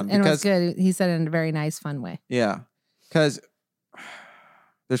odd one. And it was good. He said it in a very nice, fun way. Yeah, because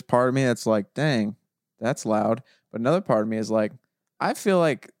there's part of me that's like, dang, that's loud. But another part of me is like, I feel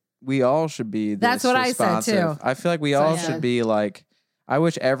like we all should be That's what I said too. I feel like we all should be like, I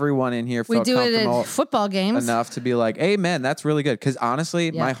wish everyone in here felt we do it comfortable at football games enough to be like, amen, that's really good. Because honestly,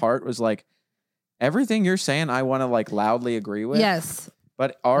 my heart was like, everything you're saying, I want to like loudly agree with. Yes.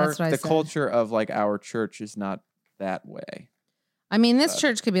 But the culture of like our church is not that way. I mean, this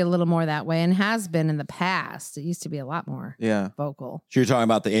church could be a little more that way and has been in the past. It used to be a lot more vocal. So you're talking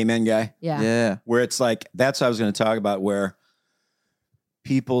about the amen guy? Yeah. Yeah. Where it's like, that's what I was going to talk about, where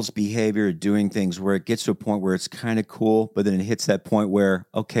people's behavior, doing things where it gets to a point where it's kind of cool, but then it hits that point where,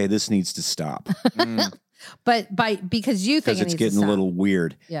 okay, this needs to stop. But because you think it's getting a little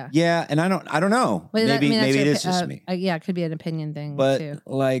weird. Yeah. Yeah. And I don't know. Well, maybe it is just me. Yeah. It could be an opinion thing but too.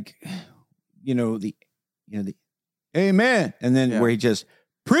 Like, the amen. And then where he just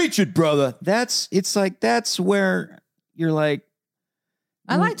preach it, brother. It's like, that's where you're like,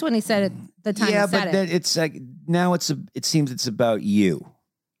 I liked when he said it the time he said but then it's like, now it seems it's about you.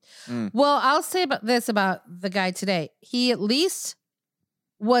 Well, I'll say about the guy today. He at least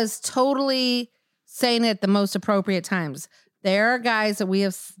was totally saying it at the most appropriate times. There are guys that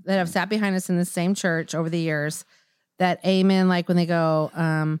that have sat behind us in the same church over the years that amen, like when they go,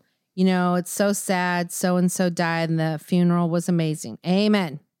 it's so sad, so-and-so died and the funeral was amazing.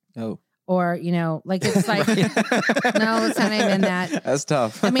 Amen. Oh. Or, like it's like, no, it's not amen that. That's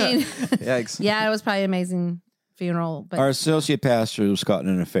tough. I mean, yikes. Yeah, it was probably an amazing funeral. But our associate pastor was caught in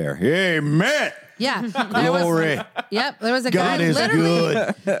an affair. Amen. Yeah. Glory. There was a God guy is literally.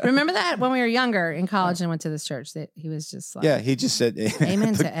 good. Remember that when we were younger in college and went to this church that he was just like, he just said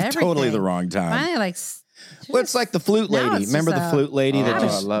amen to everything. Totally the wrong time. Finally, well, it's like the flute lady. Remember the flute lady that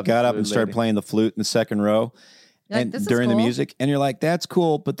just got up and started playing the flute in the second row and during the music? And you're like, that's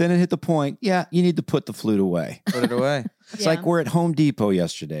cool. But then it hit the point, you need to put the flute away. Put it away. It's like we're at Home Depot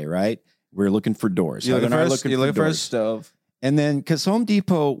yesterday, right? We're looking for doors. You're looking for a stove. And then, because Home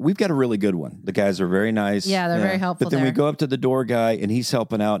Depot, we've got a really good one. The guys are very nice. Yeah, they're very helpful. But then we go up to the door guy and he's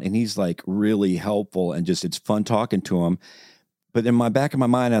helping out and he's like really helpful and just, it's fun talking to him. But in my back of my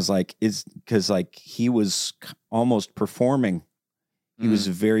mind, I was like, because like he was almost performing. He was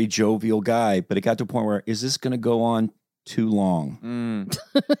a very jovial guy, but it got to a point where, is this going to go on too long?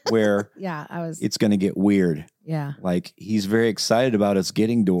 Where it's going to get weird. Yeah. Like he's very excited about us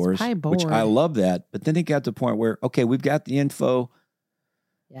getting doors, which I love that. But then it got to the point where, okay, we've got the info.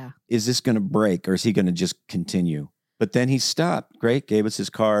 Yeah. Is this going to break or is he going to just continue? But then he stopped. Great. Gave us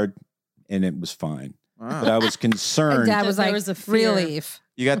his card and it was fine. Wow. But I was concerned. Dad was like, a relief.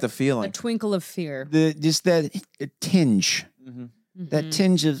 You got the feeling. A twinkle of fear. Just that tinge. Mm-hmm. That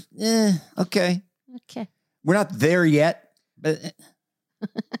tinge of, okay. Okay. We're not there yet, but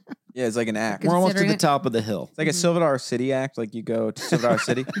yeah, it's like an act. We're almost at the top of the hill. It's like a Silver City act. Like you go to Silver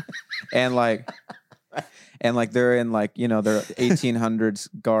City and like they're in like, their 1800s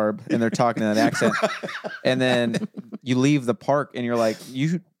garb and they're talking in that accent. And then you leave the park and you're like,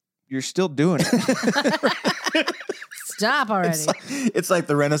 you're still doing it. Stop already. It's like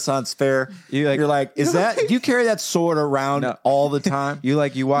the Renaissance fair. You're like, is that, do you carry that sword around all the time? You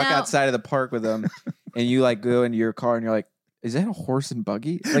walk outside of the park with them and you like go into your car and you're like, is that a horse and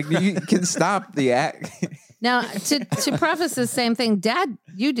buggy? Like you can stop the act. Now to preface the same thing, Dad,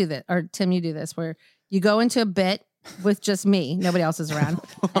 you do that, or Tim, you do this where you go into a bit with just me, nobody else is around,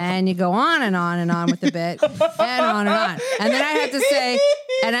 and you go on and on and on with the bit and on and on. And then I have to say,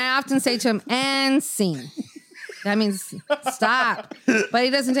 and I often say to him, and scene. That means stop. But he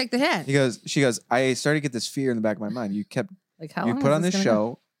doesn't take the hint. She goes, I started to get this fear in the back of my mind. You kept, like, how long you put on this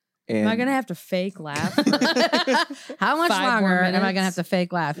show. Am I going to have to fake laugh? How much longer am I going to have to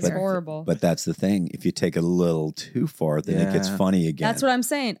fake laugh? It's horrible. But that's the thing. If you take it a little too far, then it gets funny again. That's what I'm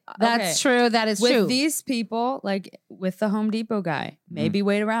saying. That's true. That is true. With these people, like with the Home Depot guy, maybe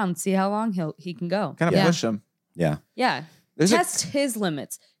wait around, see how long he can go. Kind of push him. Yeah. Yeah. Test his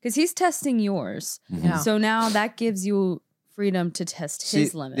limits because he's testing yours. Yeah. So now that gives you freedom to test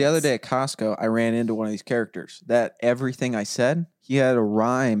his limits. The other day at Costco, I ran into one of these characters that everything I said, he had a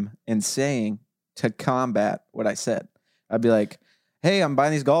rhyme and saying to combat what I said. I'd be like, hey, I'm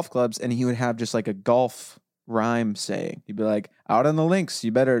buying these golf clubs. And he would have just like a golf rhyme saying. He'd be like, out on the links,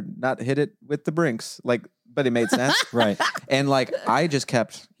 you better not hit it with the brinks. Like, but it made sense. Right. And like, I just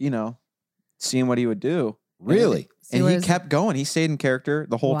kept, seeing what he would do. Really? And he kept going. He stayed in character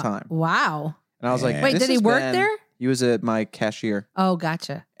the whole time. Wow. And I was like, wait, did he work there? He was at my cashier, Oh,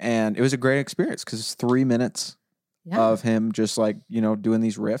 gotcha. and it was a great experience because it's 3 minutes Yeah. of him just like, doing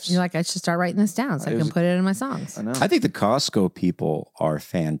these riffs. You're like, I should start writing this down so I It can was- put it in my songs. I know. I think the Costco people are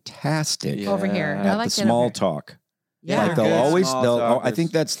fantastic Yeah. Over here. I at like the it small over- talk. Yeah. Like they'll Good always, small I think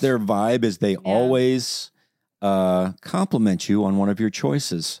talkers. that's their vibe is they always compliment you on one of your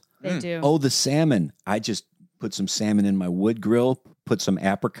choices. They do. Oh, the salmon. I just put some salmon in my wood grill, put some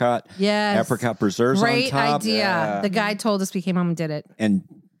apricot preserves Great on top, idea. Yeah. The guy told us we came home and did it. and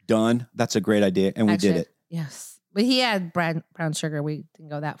done. That's a great idea. And we did Actually, it. Yes. But he had brown sugar. We didn't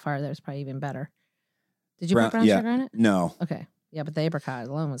go that far. There's probably even better. Did you put brown yeah. sugar in it? No, Okay. Yeah, but the apricot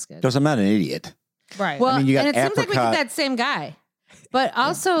alone was good. because I'm not an idiot. Right. Well, mean, you got and it seems like we apricot. did that same guy. But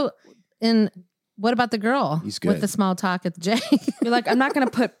also what about the girl He's good. with the small talk at the J? You're like, I'm not going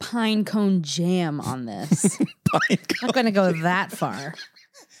to put pine cone jam on this. I'm not going to go that far.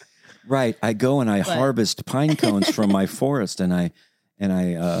 Right. I go and I harvest pine cones from my forest, and I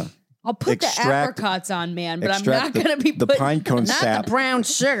I'll put the Extract- apricots on, man, but I'm extract not going to be the putting pine cone Not sap the brown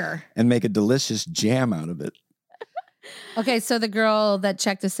sugar. and make a delicious jam out of it. Okay, so the girl that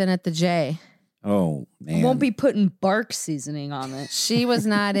checked us in at the J, Oh I man, won't be putting bark seasoning on it. she was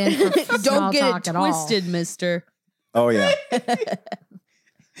not in for small Don't get talk it at all. twisted, mister. Oh yeah,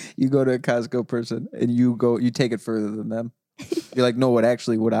 You go to a Costco person and you take it further than them. You're like, no, what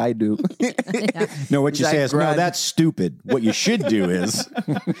I do. Yeah. no. What you That say is no. grind- That's stupid. What you should do is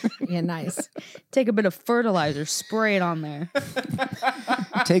Yeah, nice. Take a bit of fertilizer, spray it on there.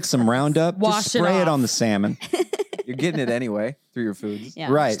 take some Roundup, Wash just it spray it off. on the salmon. You're getting it anyway through your foods. Yeah.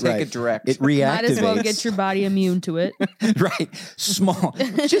 Right, Just take right. it direct. It reactivates. Might as well get your body immune to it. right. Small,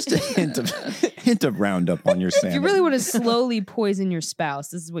 just a hint of Roundup on your salmon. If you really want to slowly poison your spouse,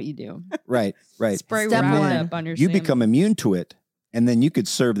 this is what you do. right, right. Spray Step Roundup one. on your You salmon. become immune to it, and then you could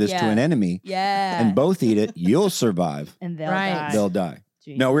serve this to Yeah. an enemy, Yeah. and both eat it. You'll survive. And they'll Right. die. They'll die.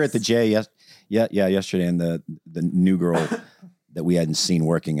 No, we were at the J. Yesterday, and the new girl that we hadn't seen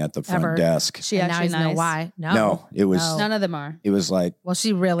working at the front Ever. desk. She And now actually he's nice. know why. No. No, it was No. None of them are. it was like Well,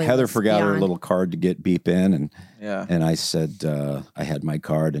 she really Heather was forgot her beyond. little card to get beep in, Yeah. and I said I had my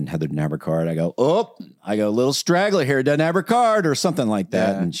card, and Heather didn't have her card. I go, little straggler here, doesn't have her card, or something like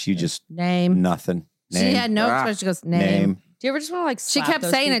that, Yeah. and she just Name. nothing. She Name. had no expression. She goes, name. Do you ever just want to like She slap kept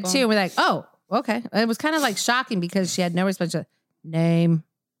those saying people? it too. We're like, oh, okay. It was kind of like shocking because she had no response. She goes, name.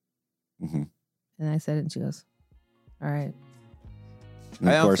 Mhm. And I said it, and she goes, all right. And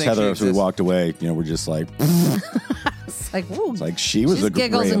I of don't course, think Heather, she as we exists. walked away, we're just like, It's like, woo. it's like she was She's a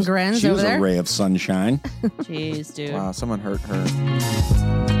giggles ray and of, grins she was over a there. ray of sunshine. Jeez, dude. Wow, someone hurt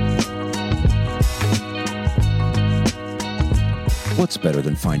her. What's better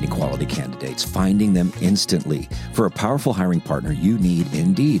than finding quality candidates? Finding them instantly. For a powerful hiring partner, you need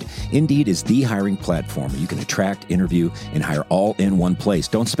Indeed. Indeed is the hiring platform where you can attract, interview, and hire all in one place.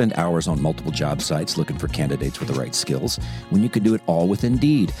 Don't spend hours on multiple job sites looking for candidates with the right skills when you can do it all with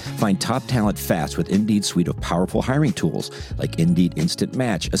Indeed. Find top talent fast with Indeed's suite of powerful hiring tools like Indeed Instant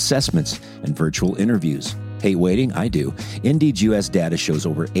Match, assessments, and virtual interviews. Hate waiting? I do. Indeed's U.S. data shows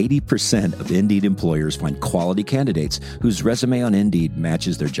over 80% of Indeed employers find quality candidates whose resume on Indeed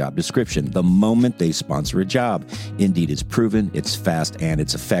matches their job description the moment they sponsor a job. Indeed is proven, it's fast, and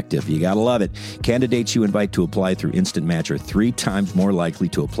it's effective. You gotta love it. Candidates you invite to apply through Instant Match are 3 times more likely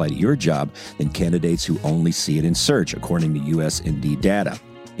to apply to your job than candidates who only see it in search, according to U.S. Indeed data.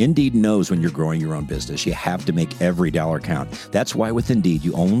 Indeed knows when you're growing your own business, you have to make every dollar count. That's why with Indeed,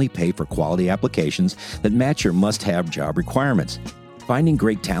 you only pay for quality applications that match your must-have job requirements. Finding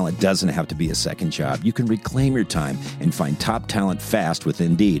great talent doesn't have to be a second job. You can reclaim your time and find top talent fast with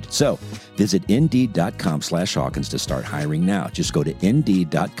Indeed. So visit Indeed.com/Hawkins to start hiring now. Just go to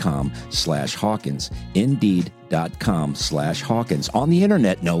Indeed.com/Hawkins. Indeed.com/Hawkins. On the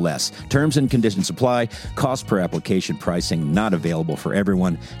internet, no less. Terms and conditions apply. Cost per application pricing not available for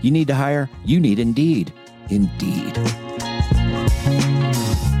everyone. You need to hire? You need Indeed. Indeed.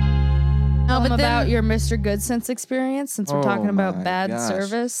 Tell but them then- about your Mr. Good Sense experience since we're Oh talking about my bad gosh.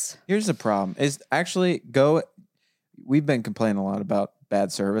 service. Here's the problem: is actually we've been complaining a lot about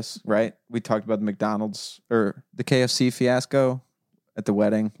bad service, right? We talked about the McDonald's or the KFC fiasco at the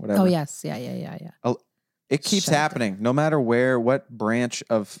wedding, whatever. Oh, yes. Yeah. It keeps Shut happening, no matter what branch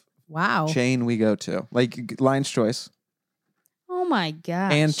of Wow. chain we go to, like Lion's Choice Oh my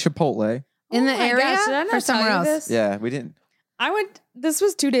gosh. and Chipotle. In the Oh my area gosh, did I not or somewhere tell you else? this? Yeah, we didn't. This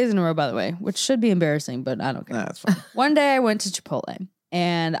was 2 days in a row, by the way, which should be embarrassing, but I don't care. Nah, that's fine. One day I went to Chipotle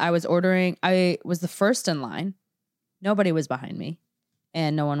and I was ordering. I was the first in line. Nobody was behind me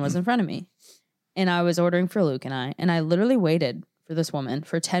and no one was in front of me. And I was ordering for Luke and I literally waited for this woman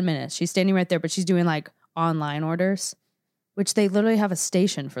for 10 minutes. She's standing right there, but she's doing like online orders, which they literally have a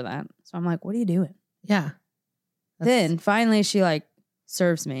station for that. So I'm like, what are you doing? Yeah. Then finally she like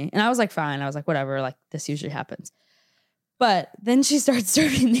serves me. And I was like, fine. I was like, whatever. Like this usually happens. But then she starts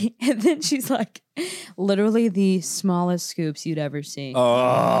serving me. And then she's like, literally the smallest scoops you'd ever see.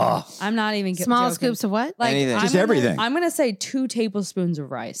 Oh, I'm not even Small joking. scoops of what? Like, Anything. Just everything. I'm going to say 2 tablespoons of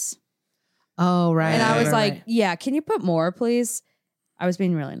rice. Oh, right. And I was right, like, right. yeah, can you put more, please? I was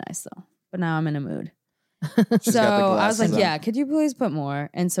being really nice though. But now I'm in a mood. She's So got the I was like, glasses on. yeah, could you please put more?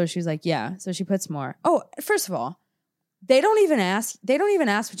 And so she was like, yeah. So she puts more. Oh, first of all, they don't even ask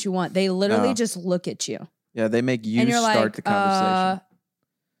what you want. They literally No. just look at you. Yeah, they make you And you're start like, the conversation.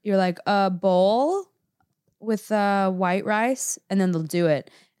 You're like, a bowl with white rice, and then they'll do it.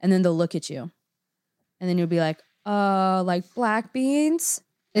 And then they'll look at you. And then you'll be like black beans.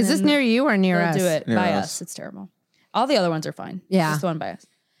 Is this near you or near They'll us? do it Near by us. us. It's terrible. All the other ones are fine. Yeah. Just the one by us.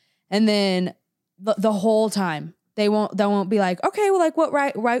 And then the whole time they won't be like, okay, well, like what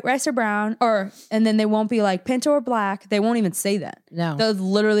rice or brown, and then they won't be like pinto or black. They won't even say that. No. They'll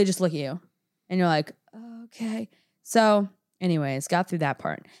literally just look at you, and you're like, okay. So, anyways, got through that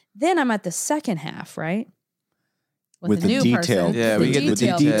part. Then I'm at the second half, right? With the new detailed, person. Yeah, the we get the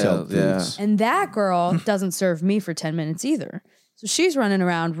detailed detailed. food. Yeah. foods. And that girl doesn't serve me for 10 minutes either. So she's running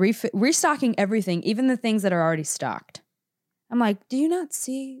around restocking everything, even the things that are already stocked. I'm like, do you not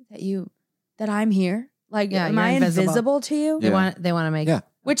see that I'm here? Like, Yeah, am you're I invisible. invisible to you? Yeah. They want to make Yeah.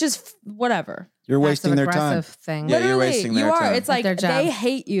 Which is whatever. You're wasting their time. passive thing. Yeah, you're Literally, wasting their you are. time. It's like Their job. they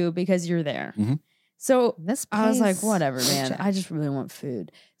hate you because you're there. Mhm. So This I was like, pays- whatever, man. I just really want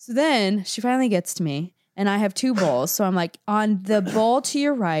food. So then she finally gets to me, and I have 2 bowls. So I'm like, on the bowl to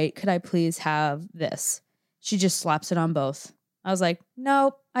your right, could I please have this? She just slaps it on both. I was like,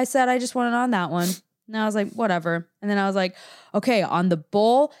 nope. I said I just want it on that one. And I was like, whatever. And then I was like, okay, on the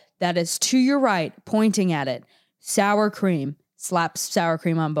bowl that is to your right, pointing at it, sour cream. Slaps sour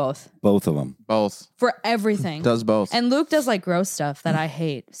cream on both. Both of them. Both. For everything. Does both. And Luke does like gross stuff that I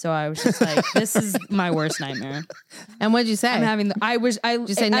hate. So I was just like, this is my worst nightmare. And what'd you say? I'm having you say,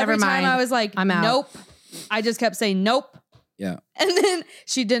 every "Never time mind, I was like, I'm out." nope. I just kept saying nope. Yeah. And then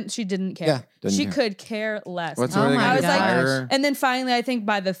she didn't care. Yeah, doesn't She care. could care less. What's Oh where they my gonna I was like, fire? and then finally, I think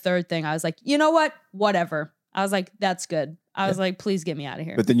by the 3rd thing, I was like, you know what? Whatever. I was like, that's good. I was like, please get me out of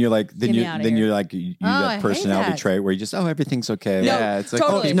here. But then you're like, Get me outta here. you're like, you Oh, I that hate personality that. trait where you just, everything's okay. No, Yeah, it's like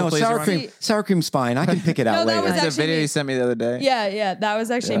totally. people No, pleaser sour one. cream. Sour cream's fine. I can pick it out No, that later. was That's the actually video me. you sent me the other day. Yeah. That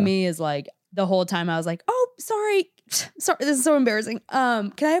was actually Yeah. me. Is like the whole time I was like, oh, sorry. Sorry, this is so embarrassing.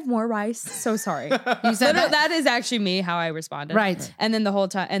 Can I have more rice? So sorry. You said Literally, that. that is actually me how I responded. Right. And then the whole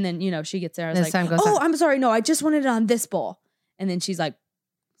time, and then she gets there. I was This time like, goes oh, on. I'm sorry. No, I just wanted it on this bowl. And then she's like,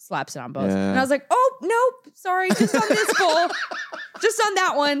 slaps it on both. Yeah. And I was like, oh, nope, sorry, just on this bowl, just on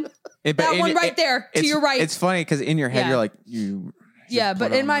that one, that one right there to your right. It's funny because in your head Yeah. you're like you. Yeah, just but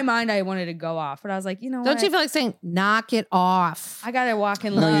put in on my the- mind, I wanted to go off. But I was like, Don't what? you feel like saying, knock it off? I gotta walk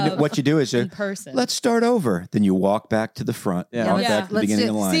in No, love. what you do is in person. let's start over. Then you walk back to the front. Yeah. Walk Yeah. back to the Let's beginning do-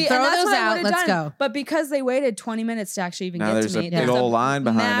 of the line. See, Throw and that's those what I out, would've let's done. go. But because they waited 20 minutes to actually even Now get there's to a me, big there's old line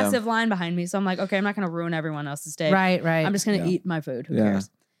behind massive them. line behind me. So I'm like, okay, I'm not gonna ruin everyone else's day. Right. I'm just gonna Yeah. eat my food. Who Yeah. cares?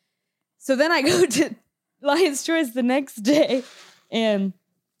 So then I go to Lion's Choice the next day, and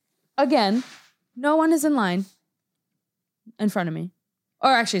again, no one is in line in front of me.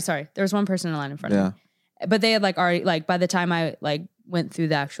 Or actually, sorry, there was one person in line in front Yeah. of me. But they had like already by the time I like went through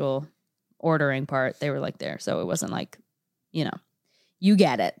the actual ordering part, they were like there. So it wasn't like, you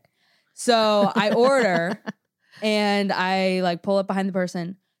get it. So I order and I like pull up behind the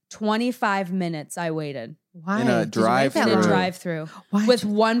person. 25 minutes I waited Why? In a Did you wait that in a long? drive-through Why? with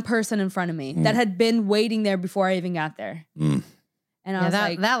one person in front of me that had been waiting there before I even got there. Mm. And I Yeah, was that,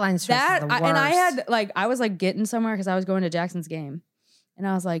 like, that line's that, the worst. and I had like, I was like getting somewhere because I was going to Jackson's game. And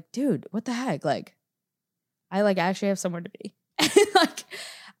I was like, dude, what the heck? Like, I like actually have somewhere to be.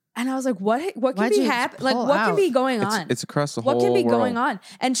 And I was like, what can Why'd be you happening? Like, pull what can out? be going on? It's across the What whole can be world. going on?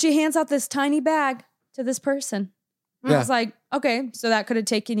 And she hands out this tiny bag to this person. And I Yeah. was like, okay, so that could have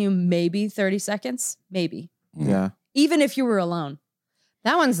taken you maybe 30 seconds, maybe. Yeah. Even if you were alone.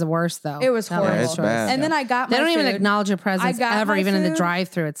 That one's the worst, though. It was That horrible. line's it's choice. bad. And then I got They my don't even food. acknowledge your presence got ever, my even in the food,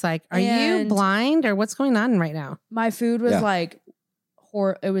 drive-through. It's like, are you and- blind or what's going on right now? My food was Yeah. like,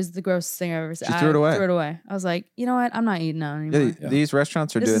 it was the grossest thing I've ever seen. She threw it away. I threw it away. I was like, you know what? I'm not eating that Yeah, anymore. Yeah. These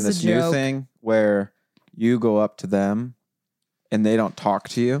restaurants are This doing is a this new joke. thing where you go up to them and they don't talk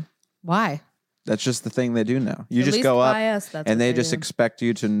to you. Why? That's just the thing they do now. You At just least go up by us, that's and what they just do. expect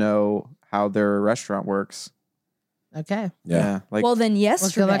you to know how their restaurant works. Okay. Yeah. Like Well, then Well,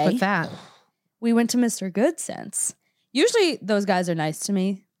 yesterday, good luck with that. we went to Mr. Good Sense. Usually those guys are nice to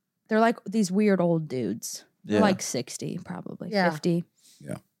me. they're like these weird old dudes. They're Yeah. like 60, probably Yeah. 50.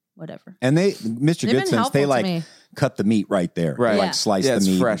 Yeah. Whatever. And Mr. They've Good been Sense, they helpful to like me. cut the meat right there. Right. Like Yeah. slice Yeah, the it's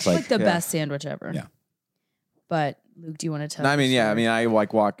meat. fresh. It's Like like, the yeah. best sandwich ever. Yeah. But Luke, do you want to tell? No, I mean, your yeah, I story? mean, I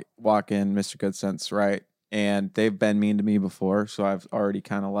like walk in Mr. Good Sense, right? And they've been mean to me before, so I've already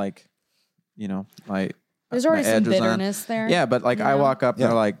kind of like, you know, like there's my already some edge is on. bitterness there. Yeah, but like you I know? walk up, and Yeah.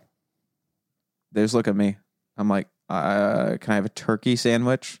 they're like, they just look at me. I'm like, can I have a turkey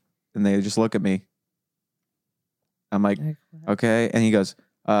sandwich? And they just look at me. I'm like, okay. And he goes,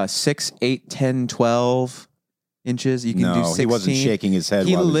 6, 8, 10, 12 inches. You can do 16. he wasn't shaking his head.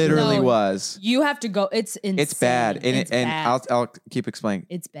 He while literally No. was. You have to go. It's insane. It's bad. And, It's and bad. I'll keep explaining.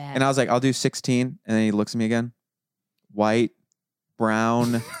 It's bad. And I was like, I'll do 16. And then he looks at me again. White,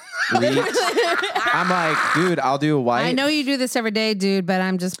 brown, wheat. I'm like, dude, I'll do a white. I know you do this every day, dude, but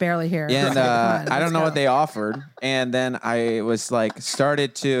I'm just barely here. And Come on, I don't let's know go. what they offered. And then I was like,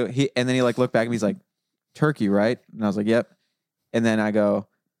 and then he like looked back at me. He's like, turkey, right? And I was like, yep. And then I go,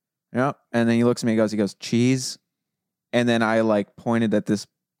 yep. And then he looks at me and he goes, cheese. And then I like pointed at this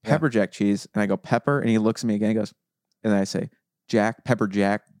pepper jack cheese and I go, pepper. And he looks at me again. He goes, and then I say, pepper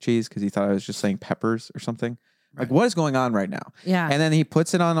jack cheese. Cause he thought I was just saying peppers or something. Like, what is going on right now? Yeah. And then he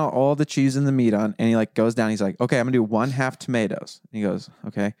puts it on all the cheese and the meat on, and he like goes down. He's like, okay, I'm gonna do 1/2 tomatoes. And he goes,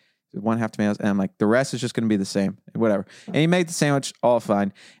 okay, 1/2 tomatoes. And I'm like, the rest is just gonna be the same, whatever. And he made the sandwich all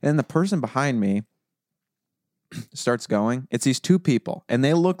fine. And then the person behind me starts going. It's these two people, and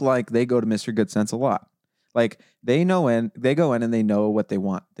they look like they go to Mr. Good Sense a lot. Like they go in and they know what they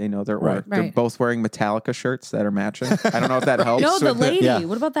want. They know their order. Right. They're Right. both wearing Metallica shirts that are matching. I don't know if that helps. no, the with lady. yeah.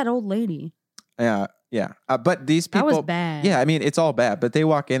 What about that old lady? Yeah. But these That people, was bad. yeah, I mean, it's all bad, but they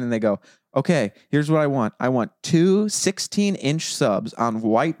walk in and they go, okay, here's what I want. I want 2 16-inch subs on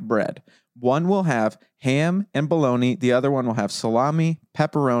white bread. One will have ham and bologna. The other one will have salami,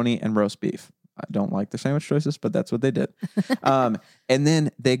 pepperoni, and roast beef. I don't like the sandwich choices, but that's what they did. And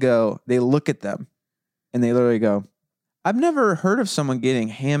then they look at them and they literally go, I've never heard of someone getting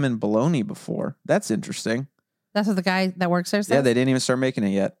ham and bologna before. That's interesting. That's what the guy that works there says? Yeah, they didn't even start making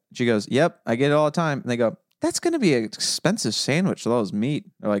it yet. She goes, yep, I get it all the time. And they go, that's going to be an expensive sandwich with all this meat.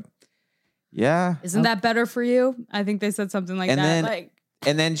 They're like, yeah. Isn't that better for you? I think they said something like And that. then- like,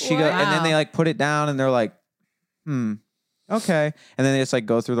 And then she goes, and then they Wow. like put it down and they're like, okay. And then they just like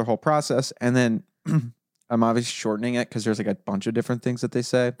go through the whole process. And then I'm obviously shortening it because there's like a bunch of different things that they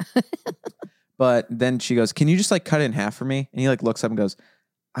say. But then she goes, can you just like cut it in half for me? And he like looks up and goes,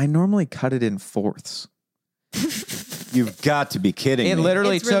 I normally cut it in fourths. You've got to be kidding It me.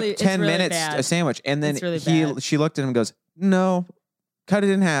 literally It's took really- it's 10 really minutes bad. a sandwich. And then It's really bad. she looked at him and goes, no, cut it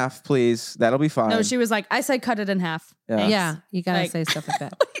in half, please. That'll be fine. no, she was like, I said cut it in half. Yeah. Thanks. Yeah, you gotta Like- say stuff like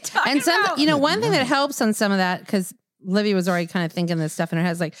that. What are you talking And some, about? you know, one thing that helps on some of that, because Livy was already kind of thinking this stuff in her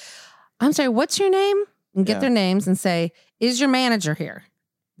head, is like, I'm sorry, what's your name? And get Yeah. their names and say, is your manager here?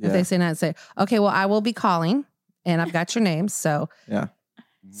 If Yeah. they say not, say, okay, well, I will be calling and I've got your names. So Yeah.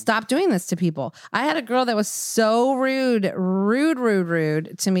 stop doing this to people. I had a girl that was so rude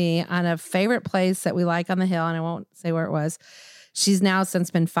to me on a favorite place that we like on the hill, and I won't say where it was. She's now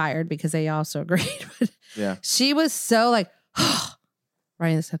since been fired because they also agreed. But Yeah. she was so like,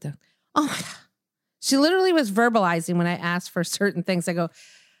 writing this stuff down. Oh my God. She literally was verbalizing when I asked for certain things. I go,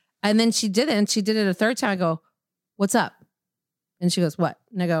 and then she did it, and she did it a third time. I go, what's up? And she goes, what?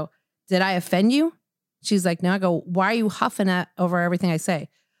 And I go, did I offend you? She's like, no. I go, why are you huffing at over everything I say?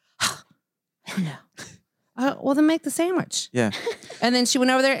 I don't know. Well, then make the sandwich. Yeah. And then she went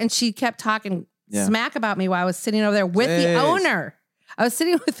over there and she kept talking Yeah. smack about me while I was sitting over there with the Jeez. owner. I was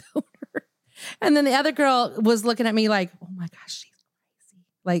sitting with the owner. And then the other girl was looking at me like, oh my gosh, she's crazy.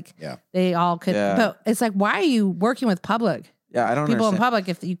 Like, Yeah. they all could. Yeah. But it's like, why are you working with public Yeah. I don't people in understand. public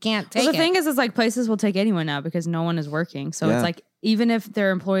if you can't take Well, the it? thing is like places will take anyone now because no one is working. So Yeah. it's like even if their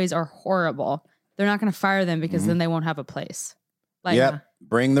employees are horrible, they're not going to fire them because then they won't have a place. Like, Yep.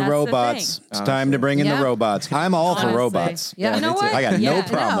 Bring the That's the robots. thing. It's time to bring in Yep. the robots. I'm all for Honestly. robots. Yeah. You know me too. what? I got no Yeah.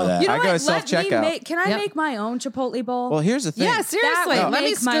 problem with that. You know I go what? to Let self-checkout. me Can I Yep. make my own Chipotle bowl? Well, here's the thing. Yeah, seriously. That would Let me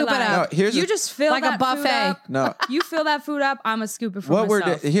make my scoop it life- up. No, here's you the- just fill Like a that food buffet. up. No. You fill that food up. I'm a scoop it for What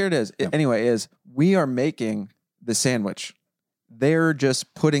myself. here it is. Anyway, is we are making the sandwich. They're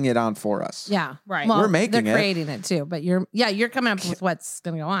just putting it on for us. Yeah. Right. Well, We're making they're it. creating it too, but you're coming up with what's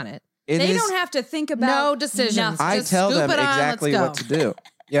going to go on it. It They is- don't have to think about No decisions. nothing. I Just tell scoop them it on, exactly let's what to do.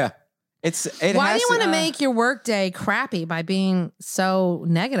 Yeah. It Why do has you want to to make your workday crappy by being so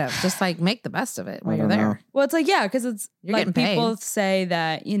negative? Just like make the best of it while I you're don't there. know. Well, it's like, yeah, because it's You're like getting people paid. say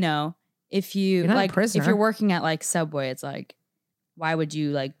that, you know, if you You're not a like prisoner. if you're working at like Subway, it's like, why would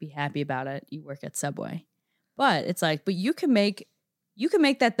you like be happy about it? You work at Subway. But it's like, but you can you can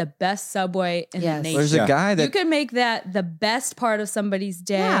make that the best Subway in the Yes. nation. There's a guy You that can make that the best part of somebody's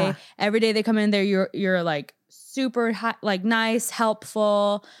day. Yeah. Every day they come in there, you're like super high, like nice,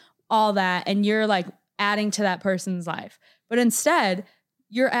 helpful, all that, and you're like adding to that person's life. But instead,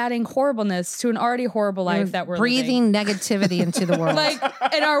 you're adding horribleness to an already horrible life that we're breathing negativity into the world. living.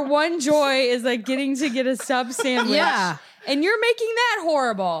 Like, and our one joy is like getting to get a sub sandwich. Yeah. And you're making that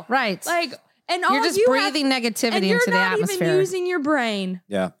horrible. Right. Like, and all You're just you breathing have, and negativity you're into the not atmosphere. even using your brain.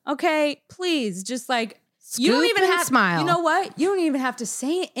 Yeah. Okay, please, just like you don't Scoop even and have smile. You know what? You don't even have to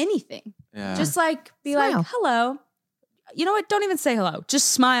say anything. yeah. Just like be Smile. like, "Hello." You know what? Don't even say hello.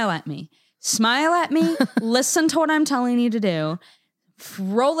 Just smile at me. Smile at me. Listen to what I'm telling you to do.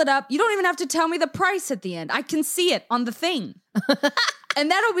 Roll it up. You don't even have to tell me the price at the end. I can see it on the thing. And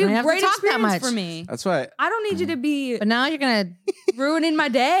that'll be Don't a have to great talk that experience much. for me. That's why I don't need you to be But now you're going to, ruining my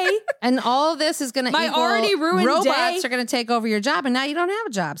day. and all this is going to My equal already ruined robots day. are going to take over your job, and now you don't have a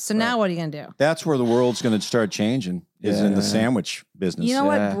job. So now what are you going to do? That's where the world's going to start changing, is in the Yeah. sandwich business. You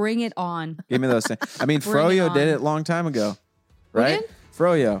know Yeah. what? Bring it on. give me those things. I mean, Bring it Froyo did on. it a long time ago, Who right? did?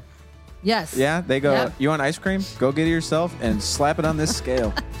 Froyo. Yes. Yeah, they go, Yep. you want ice cream? Go get it yourself and slap it on this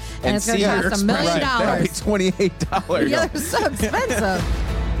scale. And it's gonna see your cost $1 million. expression. That'll be $28. Yeah, they're so expensive.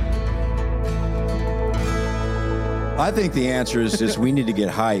 I think the answer is just we need to get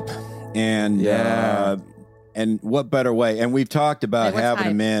hype. And Yeah. and what better way? And we've talked about Hey, what's having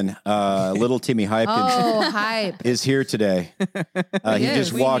hype? him in. Little Timmy Hypekins Oh, hype. is here today. He is.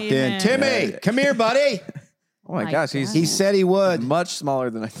 just We walked need in. him. Timmy, come here, buddy. Oh my My gosh, he's God. He said he would. much smaller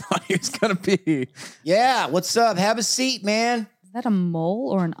than I thought he was going to be. Yeah, what's up? Have a seat, man. Is that a mole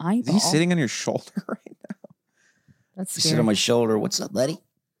or an eyeball? Is he sitting on your shoulder right now? That's You sit scary. on my shoulder. What's up, buddy?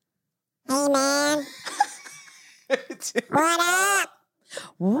 Hey man, what up?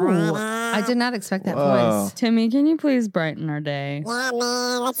 Ooh, I did not expect that Whoa. voice. Timmy, can you please brighten our day? Yeah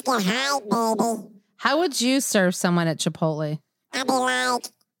man, let's get hype, baby. How would you serve someone at Chipotle? I'll be like,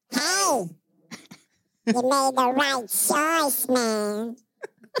 hey, you made the right choice, man.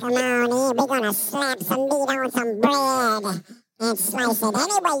 Come on in, we're gonna slap some meat on some bread and slice it any way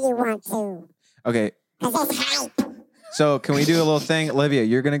you want to. Okay, Cause it's hype. so can we do a little thing? Olivia,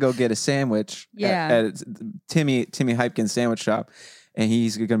 you're going to go get a sandwich Yeah. at Timmy Hypekins sandwich shop, and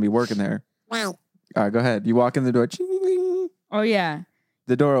he's going to be working there. Right. All right, go ahead. You walk in the door. Ching, Oh yeah.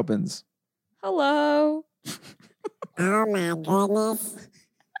 the door opens. Hello. Oh my goodness.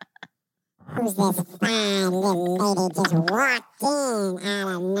 Who's this fine little lady just walked in out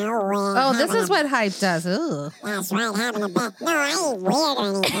of nowhere? Oh, this having is a- what hype does. Ooh, That's right, having a bath. No, I ain't weird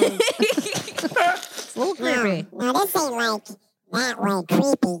or anything. it's a little creepy. No, this ain't like that way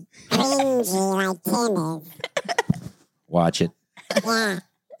creepy, cringy like Tim is. Watch it. Yeah.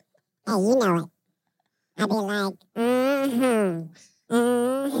 Hey, you know it. I'd be like,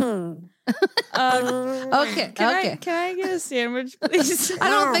 Okay, okay. Can I get a sandwich, please? I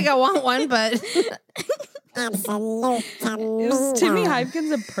don't think I want one, but Absolute Is Timmy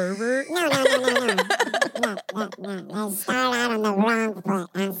Hypekins a pervert? No. I started out on the wrong foot.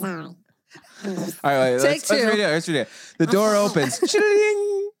 I'm sorry. All right, wait, Take let's two. redo it. Let's redo it. The door opens.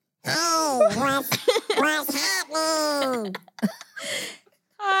 Ching. Hey, what's happening?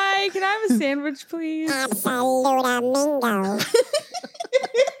 Hi, can I have a sandwich, please? Absolute amingo.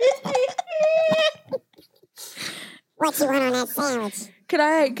 What you want on that sandwich? Could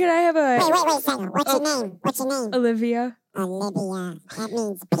I have a Wait a second. What's your name? What's your name? Olivia? Olivia. That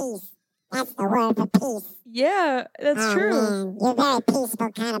means peace. That's the word for peace. Yeah, that's Oh, true. man. You're a very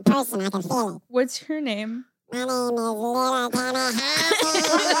peaceful kind of person. I can feel it. What's your name? My name is Little Timmy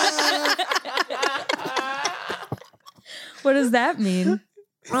Hypekins. What does that mean?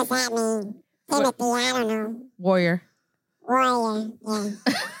 What's that mean? Timothy, I don't know. warrior. Warrior. Yeah.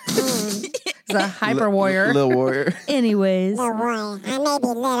 It's a hyper warrior. Little warrior. Anyways, Little warrior. I may be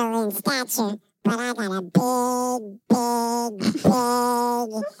little in stature, but I got a big.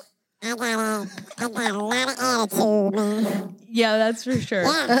 I got a lot of attitude, man. yeah, that's for sure.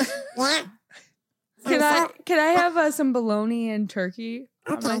 Yeah. Yeah. Can I have some bologna and turkey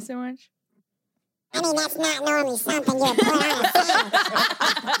on my Okay. sandwich? I mean, that's not normally something you put on a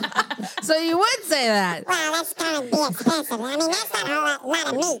sandwich. So you would say that. Well, that's going to be expensive. I mean, that's not a lot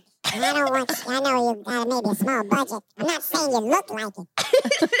of meat. And I know you got maybe a small budget. I'm not saying you look like it.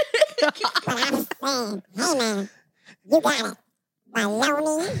 But I'm saying, hey man, you got it.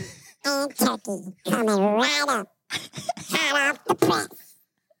 Bologna and turkey coming right up. Hot off the press.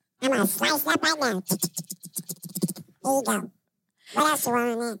 I'm going to slice it up right now. Here you go. What else you want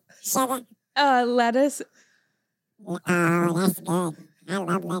on that? Sugar? Lettuce. Oh, that's good. I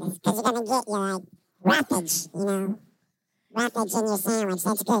love lettuce. Because you're going to get your, like, roughage, you know. roughage in your sandwich.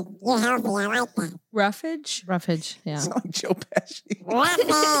 That's good. You're healthy. I like that. Roughage? Roughage. Yeah. It's like Joe Pesci.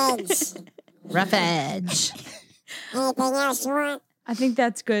 Roughage. Roughage. Anything else you want? I think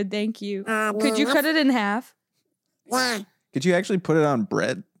that's good. Thank you. Man, Could you cut it in half? Yeah. Could you actually put it on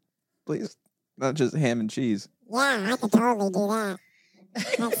bread, please? Not just ham and cheese. Yeah, I could totally do that.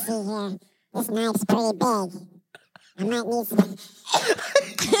 Let's see here. This knife's pretty big. I might need some.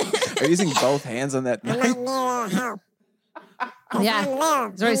 Are you using both hands on that I might knife? need a little help. 'Cause Yeah. I'm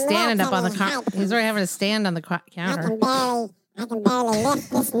little. He's already I'm standing little up on the Timmy counter. Hypekins. He's already having to stand on the counter. I can barely lift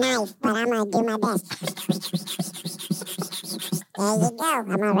this knife, but I'm gonna do my best. There you go. I'm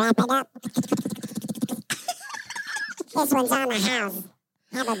gonna wrap it up. This one's on the house.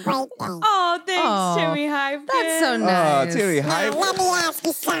 Have a great day. Oh, thanks, Oh, Timmy Hypekins. That's so Oh, nice. Timmy Now, Hype. let me ask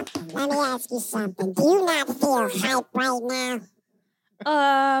you something. Do you not feel hype right now?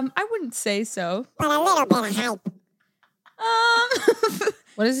 I wouldn't say so. But a little bit of hype.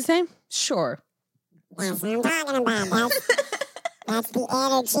 What does he say? Sure. That's what I'm talking about. That's the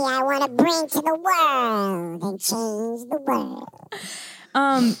energy I want to bring to the world and change the world.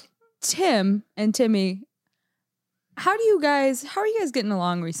 Tim and Timmy, how are you guys getting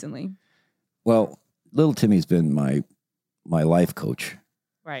along recently? Well, little Timmy's been my life coach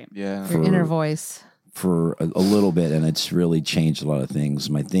Right. Yeah. Your inner voice. for a little bit, and it's really changed a lot of things,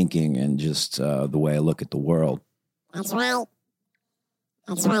 my thinking and just the way I look at the world. That's right.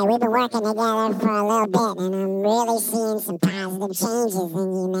 That's right. We've been working together for a little bit, and I'm really seeing some positive changes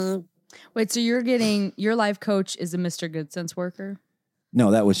in you, man. Wait, so your life coach is a Mr. Good Sense worker?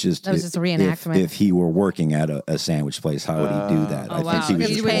 No, that was just That was just a reenactment. If he were working at a sandwich place, how would he do that? Oh, I wow. think he was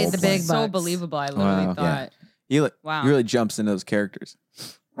He just paid role the playing. big So bucks. believable. I literally Wow. thought. He Wow. really jumps in those characters.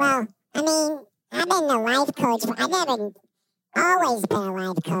 Well, I mean, I've been a life coach. I've never always been a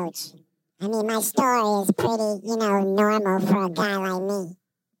life coach. I mean, my story is pretty, normal for a guy like me.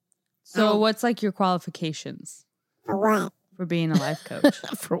 So what's like your qualifications For what? for being a life coach?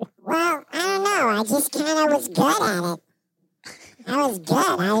 Well, I don't know. I just kind of was good at it. I was good.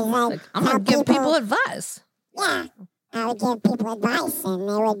 I was like, I'm going to tell give people advice. Yeah. I would give people advice, and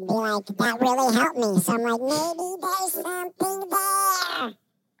they would be like, that really helped me. So I'm like, maybe there's something there.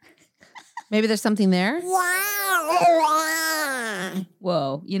 Maybe there's something there. Yeah.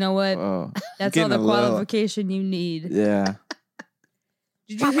 Whoa. You know what? Oh, That's getting all the a little- qualification you need. Yeah.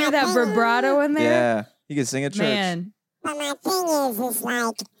 Did you hear that vibrato in there? Yeah. He can sing at church. Man. But my thing is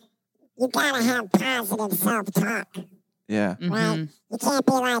like, you gotta have positive self-talk, Yeah. right? Mhm. You can't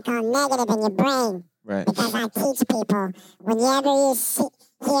be like all negative in your brain. Right. Because I teach people, whenever you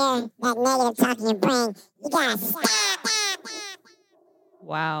hear that negative talk in your brain, you gotta stop.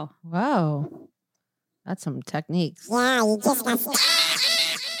 Wow. Whoa. That's some techniques. Yeah, you just gotta stop.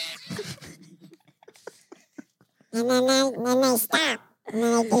 And then they stop. And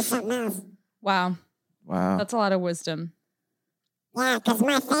then they do something else. Wow. Wow. That's a lot of wisdom. Yeah, because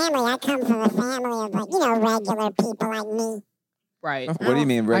my family, I come from a family of, like, regular people like me. Right. What do you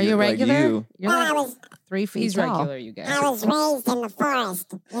mean? Are you regular? Like you? You're Well, I like was 3 feet He's tall. regular, you guys. I was raised in the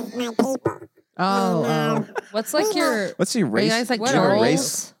forest with my people. Oh. What's like your What's he Are you race? guys like What You're a are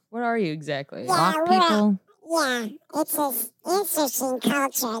race? what are you exactly? Yeah. Rock we're- people? Yeah, it's an interesting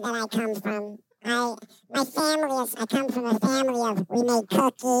culture that I come from. I come from a family of, we made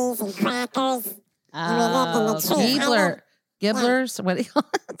cookies and crackers. And we lived in the Oh, tree. Gibbler. Gibblers? What do you call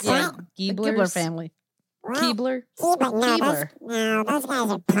it? Yeah. The Giblers. Gibbler family. What? Keebler. Keebler. Keebler. Those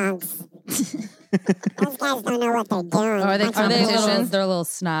guys are punks. Those guys don't know what they're doing. Oh, are they That's Are what they competition? they're a little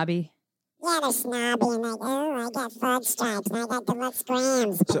snobby? Yeah, they're snobby and like, oh, I got fudge stripes and I got deluxe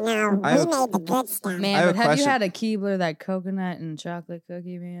grams. But So, no, I we have- made the good stuff. I Man, have but a have you question. had a Keebler, that coconut and chocolate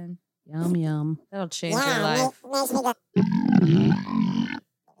cookie, man? Yum, yum. That'll change your Yeah, life. makes me go.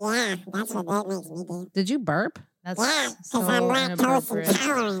 Yeah, that's what that makes me do. Did you burp? That's Yeah, so because I'm lactose inappropriate.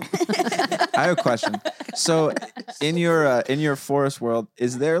 intolerant. I have a question. So, in your forest world,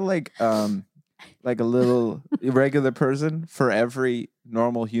 is there like a little irregular person for every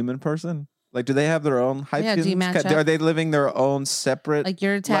normal human person? Like, do they have their own hype? Yeah, do you match up? Are they living their own separate? Like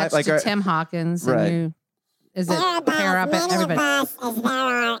you're attached like to our- Tim Hawkins Right. and you is it There are pair up about at many of everybody? us as there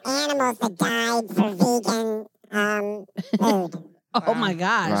are animals that died for vegan food. Oh my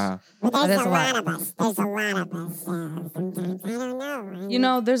gosh. wow. But That there's is a a lot. lot of us. There's a lot of us. Sometimes I don't know. You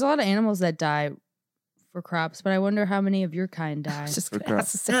know, there's a lot of animals that die for crops, but I wonder how many of your kind I die. was just For gonna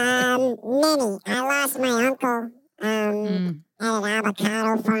ask the same. many. I lost my uncle Mm, at an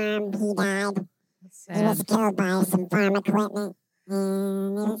avocado farm. He died. that's He was sad. killed by some farm equipment.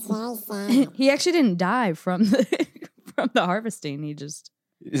 And it was very sad. He actually didn't die from the from the harvesting. He just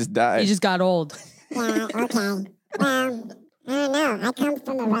You just die. got old. Yeah, okay. Well, I don't know. I come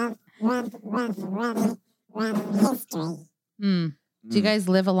from a rough history. Hmm. Do you guys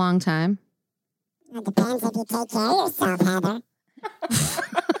live a long time? It depends if you take care of yourself, Heather.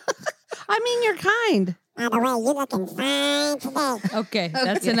 I mean, you're kind. By the way, you're looking fine today. Okay,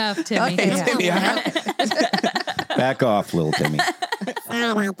 that's enough, Timmy. Okay, Yeah. Timmy. Back off, little Timmy.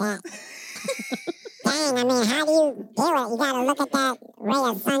 Sorry about that. Dang, I mean, how do you do it? You gotta look at that ray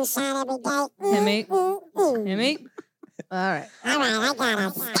of sunshine every day. Timmy. Timmy. All right. All right, I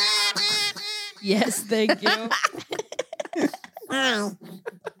got it. Yes, thank you. Sorry.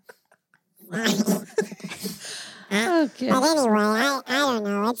 Okay. But anyway, I don't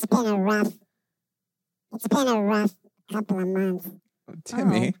know. It's been a rough couple of months.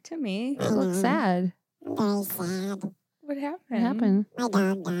 Timmy. Oh, Timmy. You look sad. I'm very sad. What happened? What happened? My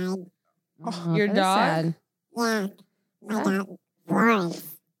dog died. Oh, Your that is dog? sad. Yeah, my dog, Florence.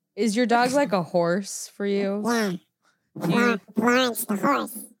 Is your dog like a horse for you? Yeah, You- Florence the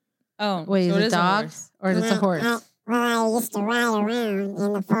horse. Oh, Wait, so is it it a is dog horse. or it's a horse? Well, I used to ride around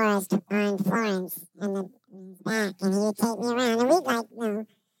in the forest on Florence in the back, and he would take me around, and we'd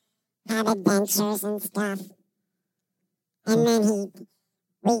have adventures and stuff. And then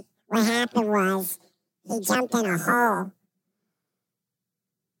what happened was, he jumped in a hole.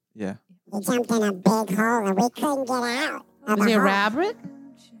 Yeah. He jumped in a big hole, and we couldn't get out of Is the he a hole. rabbit?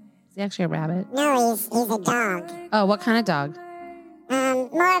 Is he actually a rabbit? No, he's a dog. Oh, what kind of dog?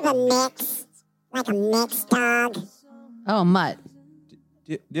 More of a mix, like a mixed dog. Oh, a mutt.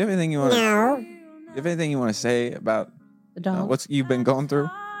 Do you have anything you want? No. Do you have anything you want to say about The dog. what's you've been going through?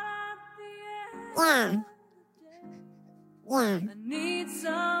 Yeah. Yeah.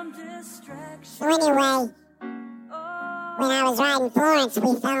 So anyway, when I was riding Florence,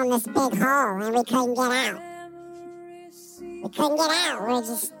 we found this big hole and we couldn't get out. We couldn't get out. We were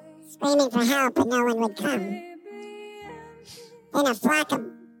just screaming for help, but no one would come. Then a flock of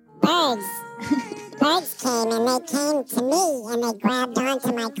birds came, and they came to me, and they grabbed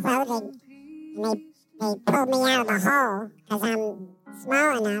onto my clothing, and they pulled me out of the hole because I'm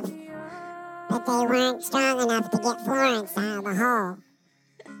small enough, but they weren't strong enough to get Florence out of the hole.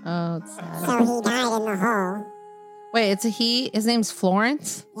 Oh, it's sad. So he died in the hole. Wait, it's a he? His name's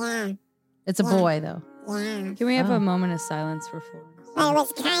Florence? Yeah, It's a boy, though. yeah. Can we have Oh. a moment of silence for Florence? But it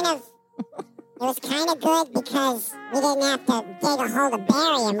was kind of good because we didn't have to dig a hole to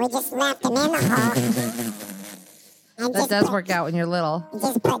bury him. We just left him in the hole. And That just does put- work out when you're little.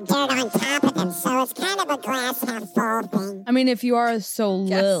 Just put dirt on top of him. So it's kind of a glass half full thing. I mean, if you are so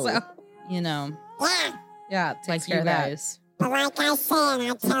little, so. you know, Yeah. Yeah, like takes you care of that. guys. But like I said,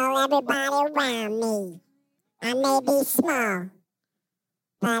 I tell everybody around me, I may be small,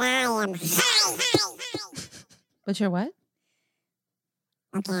 but I am high. But you're what?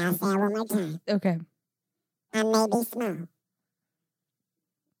 Okay, I'll say it one more time. Okay. I may be small,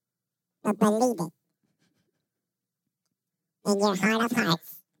 but believe it. In your heart of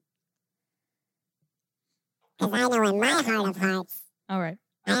hearts. Because I know in my heart of hearts, All right.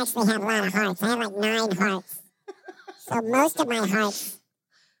 I actually have a lot of hearts. I have like 9 hearts. So most of my hearts,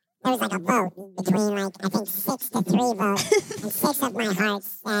 there was like a vote between like, I think 6 to 3 votes. And 6 of my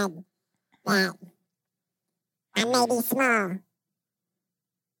hearts said that I may be small,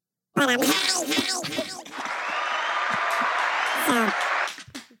 but I'm high.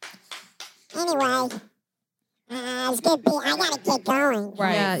 So, anyway, it's good. I gotta get going.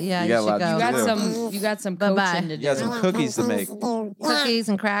 Right. Yeah, You you got a should lot to go. You got some Bye-bye. coaching to do. You got some I got cookies to some make. things do. Yeah, Cookies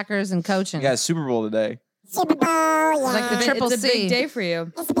and crackers and coaching. You got a Super Bowl today. Super Bowl, yeah. Like the Triple It's a C. big day for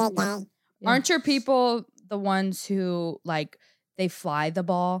you. It's a big day. Yeah. Aren't your people the ones who like they fly the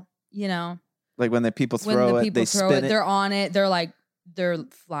ball? You know, Like when the people when throw the it, people they throw spin it, it. they're on it. They're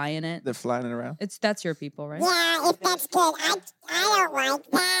flying it. They're flying it around. That's your people, right? Yeah, if that's good. I don't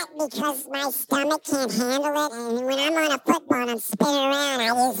like that because my stomach can't handle it. And when I'm on a football and I'm spinning around, I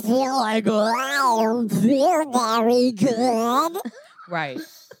just feel like, oh, I don't feel very good. Right.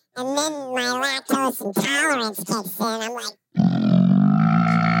 And then my lactose intolerance kicks in. I'm like,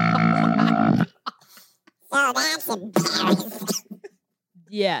 so that's embarrassing.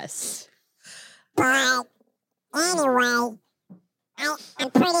 Yes. But anyway, I'm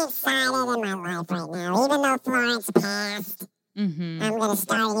pretty excited in my life right now. Even though Florence passed, Mm-hmm. I'm going to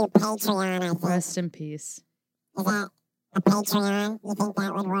start a new Patreon, I think. Rest in peace. Is that a Patreon? You think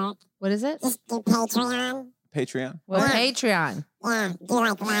that would work? What is it? Just do Patreon? Patreon. Well, Yeah. Patreon. Yeah, do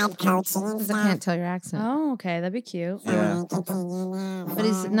like live coaching and Because I stuff. can't tell your accent. Oh, okay. That'd be cute. Yeah. Continue now. But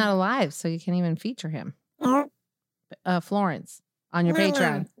he's not alive, so you can't even feature him. No, Florence on your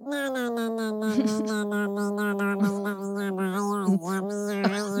Patreon.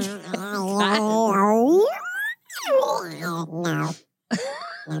 No. No.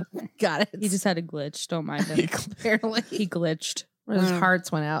 Got it. He just had a glitch. Don't mind him. apparently He glitched. his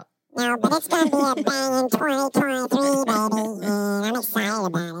hearts went out. No, but it's going to be a banging 2023, baby. And I'm excited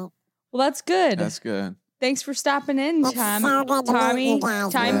about it. Well, that's good. That's good. Thanks for stopping in, It's Tom. so good to meet Tommy. you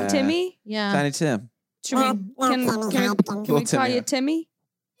guys. Time Yeah. Timmy. Yeah. Tiny Tim. Should we, Little can Timmy we Hypekins. call Little Timmy. you Timmy?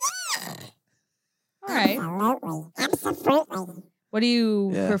 All right. Absolutely. What do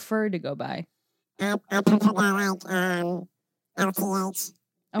you Yeah. prefer to go by? I prefer to go like LTH.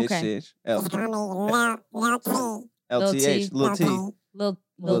 Okay. HCH. L. Just call me Lil T. LTH. Little T. Little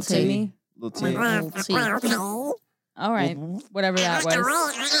Little T. Timmy. Little T. Lil T. All right. Whatever that was.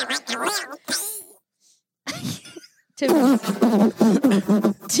 Timmy.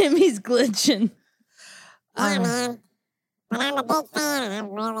 Timmy's glitching. Yeah, man. But I'm a big fan, and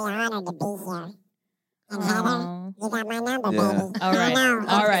I'm really honored to be here. And Heather, Oh. you got my number, Yeah. baby. All right. I know.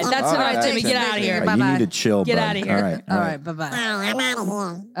 All right. That's All enough, right, Timmy. Get Timmy. out of here. All All right, you Bye-bye. need to chill, Get bud. outta here. All right. All right. Bye bye. Sorry, I'm out of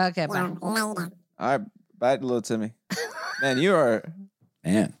here. Okay. Bye. Yeah, later. All right. Bye, little Timmy. Man,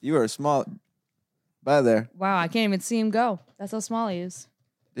 you are small. Bye there. Wow, I can't even see him go. That's how small he is.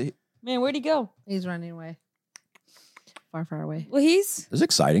 He- Man, where'd he go? He's running away. Far, far away. Well, he's It's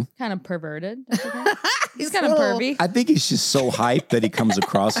exciting. kind of perverted. That's okay. He's kind of pervy. I think he's just so hyped that he comes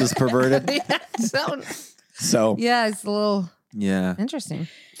across as perverted. So Yeah, it's a little Yeah. interesting.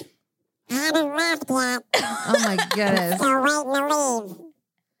 I haven't left yet. Oh my goodness. Still waiting to leave.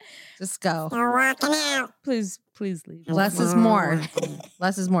 Just go. Still walking out. Please leave. Less is more.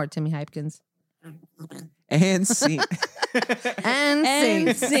 Less is more, Timmy Hypekins. And see. And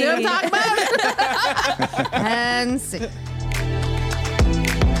And see. See what I'm see. talking about? And see.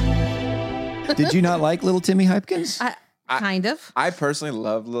 did you not like Little Timmy Hypekins? Kind of. I personally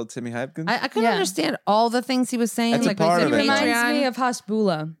love little Timmy Hypekins. I couldn't Yeah. understand all the things he was saying. That's a like part he of said it, though. Reminds Patreon. me of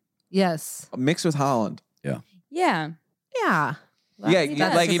Hasbula. Yes. Mixed with Holland. Yeah. Yeah, Yeah.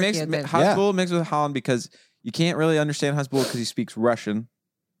 That's like he super makes cute, then. Hasbulla mixed with Holland because you can't really understand Hasbulla because he speaks Russian,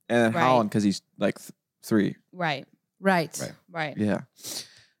 and then Right. Holland because he's like 3. Right. Right. Right. Yeah. So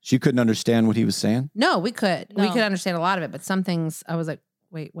you couldn't understand what he was saying? No, we could. We No. could understand a lot of it, but some things I was like,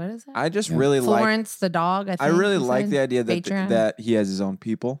 wait, what is that? I just Yeah. really like. Florence the dog. I really you like said? the idea that Patreon. that he has his own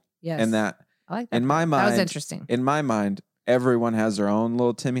people, Yes. and that I like that. in my part. that was mind, interesting. in my mind, everyone has their own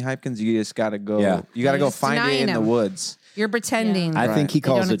little Timmy Hypekins. You just got to go. Yeah. You got to You're go just find it denying in the him. woods. You're pretending. I Right. think he They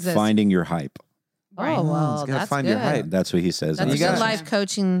calls don't it exist. finding your hype. Right. Oh well, You gotta that's find good. your hype. That's what he says. That's You a good gotta- life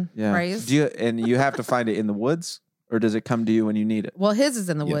coaching Yeah. phrase. And you have to find it in the woods, or does it come to you when you need it? Well, his is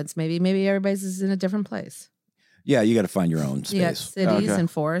in the Yeah. woods. Maybe everybody's is in a different place. Yeah, you got to find your own You got space. cities Okay.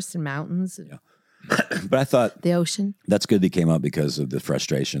 and forests and mountains, and Yeah. But I thought the ocean. that's good that he came up because of the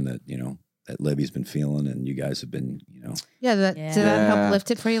frustration that, that Libby's been feeling and you guys have been, Yeah, did that Yeah. help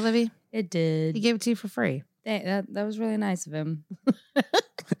lift it for you, Livy? It did. He gave it to you for free. That was really nice of him.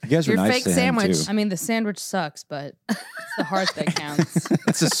 you guys were Your nice fake to him sandwich. too. I mean, the sandwich sucks, but it's the heart that counts.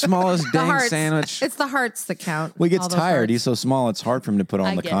 It's the smallest dang hearts. sandwich. It's the hearts that count. Well, he gets All those tired. hearts. He's so small, it's hard for him to put I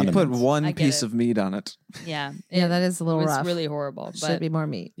on the get it. You condiments. put one I get piece it. of meat on it. Yeah. Yeah, that is a It little was rough. really horrible, Should but be more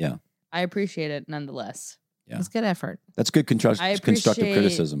meat. I appreciate it nonetheless. Yeah. It's good effort. That's good I constructive appreciate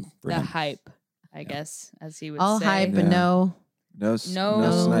criticism for The him. hype, I guess, as he would All say. hype Yeah. and no No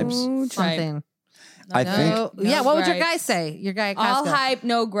snipes. tripe. something. I think- No, No yeah, what would your guy gripes. say? Your guy at All Costco. hype,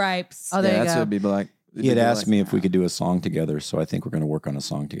 no gripes. Oh, there Yeah, you that's go. what it'd be like. He had asked me if we could do a song together, so I think we're going to work on a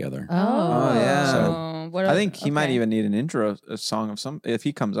song together. Oh, yeah. So, what I think he might okay. even need an intro, a song of some. If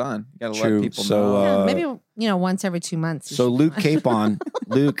he comes on, you got to True. let people So, know. Yeah, Uh, maybe once every 2 months. you So should- Luke Capon,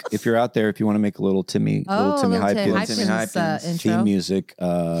 Luke, if you're out there, if you want to make a little Timmy Little Tim Hypekins Timmy Hypekins, Hypekins. intro. theme music,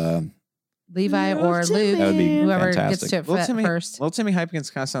 Levi or Luke, That would be whoever fantastic. gets to it Little Timmy, first. Little Timmy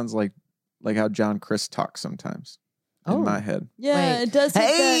Hypekins kind of sounds like how John Chris talks sometimes Oh. in my head. Yeah, Wait. it does hit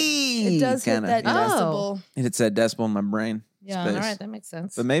Hey! that. It does hit Kinda, that yeah. decibel. And it's that decibel in my brain. Yeah, space. All right, that makes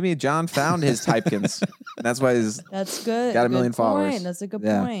sense. But maybe John found his Hypekins. That's why he's. that's good. Got a Good million followers. point. That's a good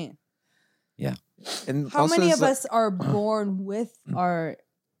Yeah. point. And How also many it's of like- us are born with our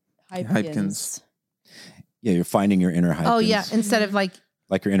Hypekins? Hypekins. Yeah, you're finding your inner Hypekins. Oh yeah, instead of like,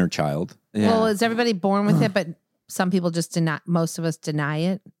 Like your inner child. Yeah. well, is everybody born with it? But some people just deny. Most of us deny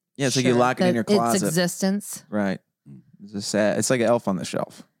it. Yeah, it's like you Sure. lock it in that your its closet. existence. Right. It's just sad. It's like an elf on the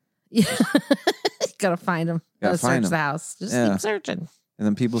shelf. Yeah, gotta find them. Gotta Gotta find search 'em. the house. Just Yeah. keep searching. And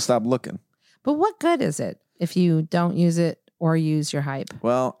then people stop looking. But what good is it if you don't use it or use your hype?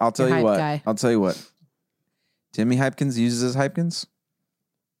 Well, I'll tell Your you hype what. guy. I'll tell you what. Timmy Hypekins uses his Hypekins.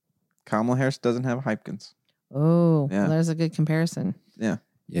 Kamala Harris doesn't have Hypekins. Oh, Yeah. well, there's a good comparison. Yeah,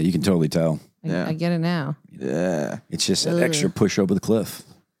 you can totally tell. Yeah. I get it now. Yeah. It's just that Ugh. extra push over the cliff.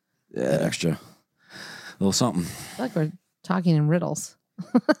 That Yeah. extra. little something. I feel like we're talking in riddles.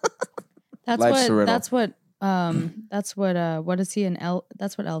 That's Life's a what. riddle. That's what. What is he an elf?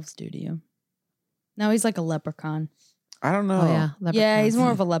 That's what elves do to you. No, he's like a leprechaun. I don't know. Oh, yeah. Yeah, he's Leprechauns.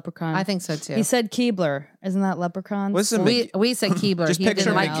 more of a leprechaun. I think so too. He said Keebler. Isn't that leprechaun? What's the we said Keebler. Just He picture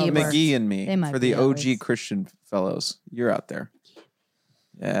didn't like Keebler. Keebler. McGee and me They might for the be OG always. Christian fellows. You're out there.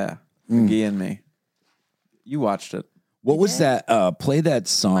 Yeah, Mm. McGee and me. You watched it. What was that? Play that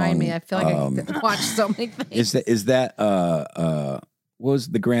song. Remind me. I feel like I watched so many things. Is that what was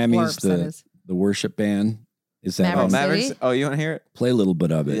the Grammys? Blurps, that is. The worship band? Is that Maverick Oh, on? City? Mavericks. Oh, you want to hear it? Play a little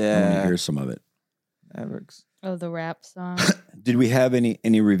bit of it. I want Yeah. to hear some of it. Mavericks. Oh, the rap song. Did we have any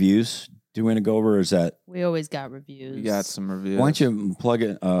reviews? Do we want to go over? Or is that? We always got reviews. You got some reviews. Why don't you plug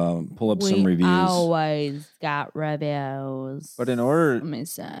it? Pull up some We reviews. always got reviews. But in order, Let me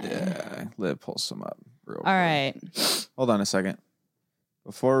say. yeah, let pull some up. Real All quick. right. Hold on a second.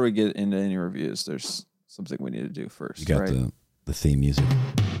 Before we get into any reviews, there's something we need to do first. You got right? the theme music.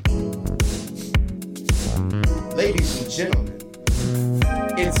 Ladies and gentlemen,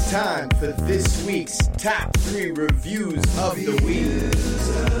 it's time for this week's top 3 reviews of the week.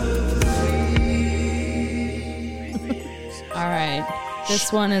 All right.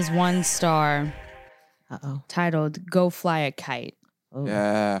 This one is 1 star, Uh-oh. titled "Go Fly a Kite" Oh.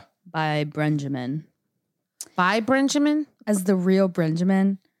 Yeah. by Benjamin. By Benjamin? As the real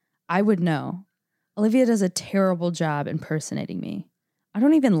Benjamin, I would know. Olivia does a terrible job impersonating me. I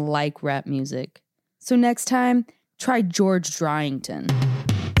don't even like rap music. So next time, try George Dryington.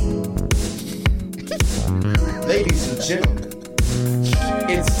 Ladies and gentlemen,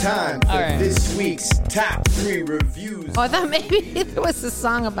 it's time for All right. this week's top 3 reviews. Oh, I thought maybe it was a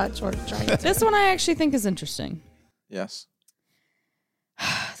song about George Dryington. This one I actually think is interesting. Yes.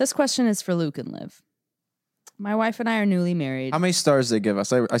 This question is for Luke and Liv. My wife and I are newly married. How many stars they give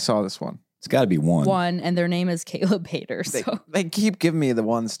us? I saw this one. It's got to be one. One, and their name is Caleb Hader. They, So they keep giving me the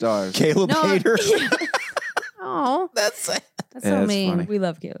 1 stars. Caleb No, Hader. Oh, That's that's Yeah, so that's mean. funny. we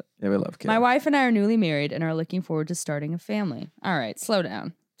love Caleb. Yeah, we love Caleb. My wife and I are newly married and are looking forward to starting a family. All right, slow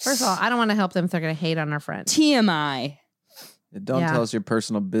down. First of all, I don't want to help them if they're going to hate on our friends. TMI. Don't Yeah. tell us your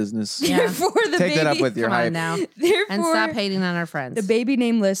personal business. Yeah. Therefore, the Take baby, that up with your Come on hype. now. Therefore, And stop hating on our friends. the baby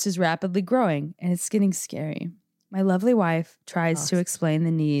name list is rapidly growing, and it's getting scary. My lovely wife tries to explain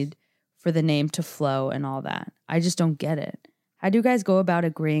the need for the name to flow and all that. I just don't get it. How do you guys go about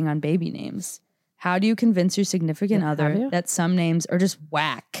agreeing on baby names? How do you convince your significant Yeah, how do other you? that some names are just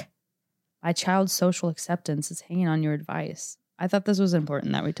whack? My child's social acceptance is hanging on your advice. I thought this was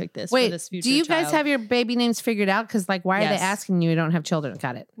important that we took this. for Wait, this future do you guys child. have your baby names figured out? Because, like, why are Yes. they asking you don't have children?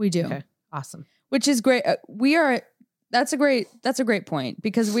 Got it. We do. Okay. Awesome. Which is great. We are. That's a great point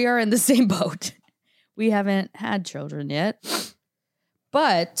because we are in the same boat. We haven't had children yet,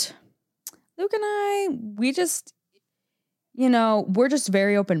 but Luke and I, we just, we're just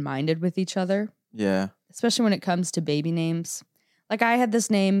very open minded with each other, Yeah. especially when it comes to baby names. Like I had this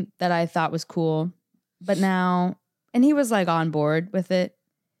name that I thought was cool, but now, and he was like on board with it.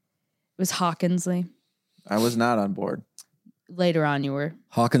 It was Hawkinsley. I was not on board. Later on, you were,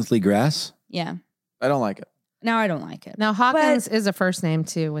 Hawkinsley Grass. yeah. I don't like it. Now I don't like it. Now, Hawkins is a first name,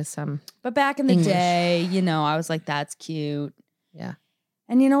 too, with some. But back in the English. day, I was like, that's cute. Yeah.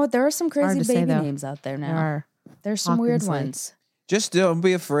 And you know what? There are some Hard crazy to say, baby though. names out there There now. are. There's some weird Hawkinsley. ones. Just don't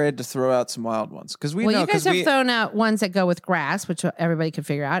be afraid to throw out some wild ones. Because we Well, know. you guys 'cause have thrown out ones that go with grass, which everybody could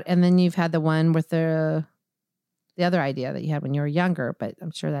figure out. And then you've had the one with the other idea that you had when you were younger, but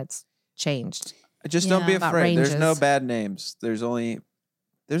I'm sure that's changed. just don't be Yeah. About afraid. There's no ranges. bad names. There's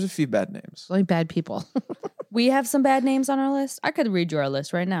a few bad names. It's only bad people. We have some bad names on our list. I could read you our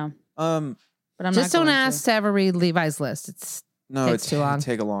list right now, but I'm Just not don't going ask to ever read Levi's list. It's No, Takes too long. It'd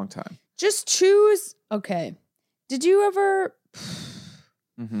take a long time. Just choose. Okay. Did you ever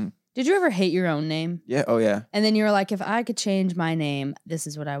Mm-hmm. hate your own name? Yeah. Oh yeah. And then you were like, if I could change my name, this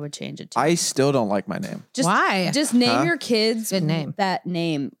is what I would change it to. I still don't like my name. just, why? Just name Huh? your kids Good name. that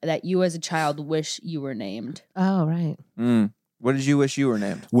name that you as a child wish you were named. Oh, right. What did you wish you were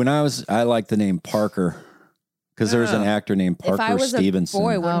named? When I liked the name Parker because there was an Yeah. actor named if I Parker was Stevenson. a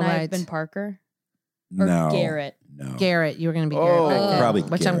boy, wouldn't Oh, I have right. been Parker? Or no, Garrett? No, Garrett. You were going to be Oh. Garrett back then. Probably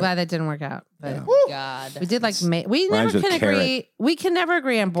Which I'm Garrett. glad that didn't work out. But Yeah. God. we did like, we Rhymes never with can carrot. agree. We can never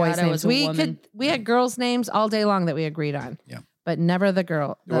agree on boys' God, I was names. a woman. We had girls' names all day long that we agreed on. Yeah. But never the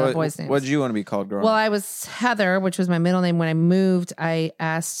boys' names. What did you want to be called growing Well, up? I was Heather, which was my middle name. When I moved, I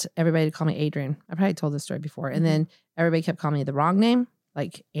asked everybody to call me Adrian. I probably told this story before. And then everybody kept calling me the wrong name,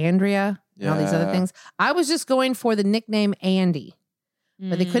 like Andrea and all these other Yeah. things. I was just going for the nickname Andy,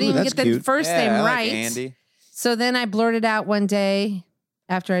 but they couldn't Ooh, even that's get the cute. first Yeah, name I like right. Andy. So then I blurted out one day,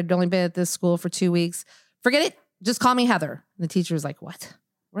 after I'd only been at this school for 2 weeks, forget it. Just call me Heather. And the teacher was like, what?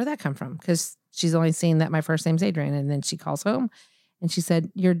 Where did that come from? Because she's only seen that my first name's Adrian. And then she calls home and she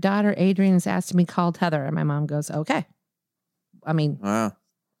said, your daughter Adrian is asked to be called Heather. And my mom goes, okay. I mean, Wow.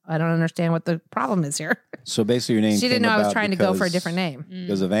 I don't understand what the problem is here. So basically your name She didn't came know I was about trying to go for a different name.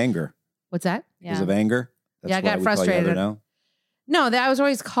 Because of anger. What's that? Because Yeah. of anger? Yeah, I got why we call you frustrated. Heather now? No, that I was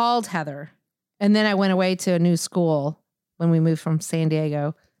always called Heather. And then I went away to a new school when we moved from San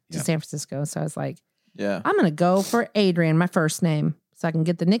Diego to Yeah. San Francisco. So I was like, Yeah. I'm going to go for Adrian, my first name, so I can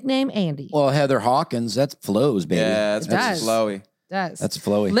get the nickname Andy. Well, Heather Hawkins, that flows, baby. Yeah, It that's does. flowy. Does. That's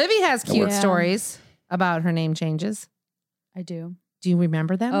flowy. Livy has That cute works. stories about her name changes. I do. Do you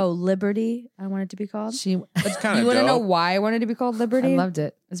remember them? Oh, Liberty. I wanted to be called. she. That's kind You of want to know dope. why I wanted to be called I Liberty? loved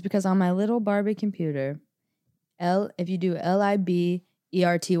it. It's because on my little Barbie computer, if you do LIBERTY,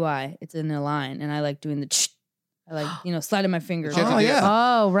 it's in a line, and I like doing the. I like sliding my fingers. You have to Oh, do- yeah.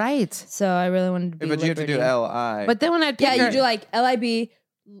 Oh, right. So I really wanted to be. But you have to do Liberty. L-I. But then when I pick Yeah, her, you do like LIB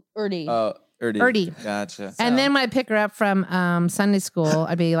Erty. Oh, Erdy. Erdy. Gotcha. and then when I pick her up from Sunday school,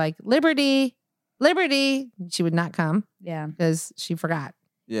 I'd be like, Liberty. She would not come Yeah. because she forgot.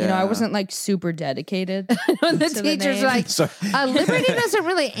 Yeah. I wasn't like super dedicated. When the To the teacher's name. like, So, Liberty doesn't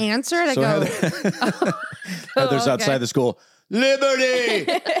really answer. And I so go, Heather's okay. outside the school. Liberty!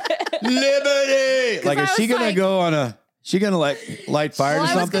 Liberty! Like, I is she was going to like- go on a, she going to like light fire well, or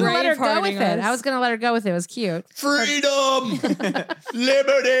I was something? going to let her go Bravehearting with it. us. I was going to let her go with it. It was cute. Freedom!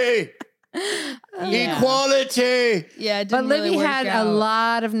 Liberty! Yeah. Equality! Yeah, it But didn't Livy really work had a out.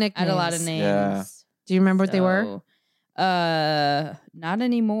 lot of I nicknames. had a lot of names. Yeah. Do you remember what they were? So, not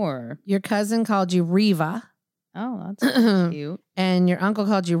anymore. Your cousin called you Riva, Oh, that's cute. and your uncle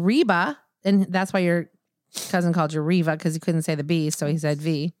called you Reba, and that's why your cousin called you Riva because he couldn't say the B, so he said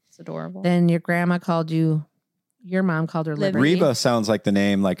V. It's adorable. Then your grandma called you. Your mom called her Liberty. Liberty. Reba sounds like the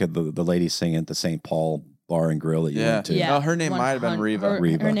name like the lady singing at the St. Paul Bar and Grill that you Yeah. went to. Yeah. No, her name might have been 100 Reva. Her,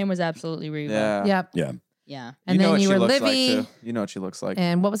 Reva. her name was absolutely Reva. Yeah. Yep. Yeah. Yeah. And you know then what you she were looks Livy. like, too. You know what she looks like.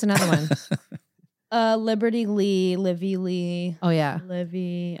 And what was another one? Liberty Lee, Livy Lee, Oh yeah.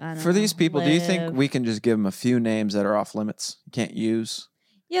 Livy. I don't For know. these people, do you think Liv. we can just give them a few names that are off limits? You can't use.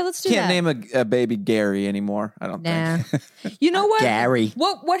 Yeah, let's do Can't that. name a baby Gary anymore. I don't Nah. think. You know what? Gary.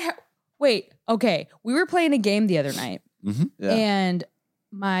 Wait. Okay, we were playing a game the other night, Yeah. and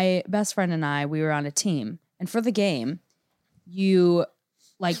my best friend and I, we were on a team, and for the game, you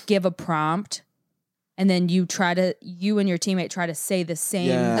like give a prompt. And then you and your teammate try to say the same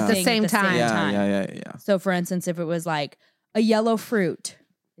Yeah. thing At the same time. Yeah. So, for instance, if it was like a yellow fruit,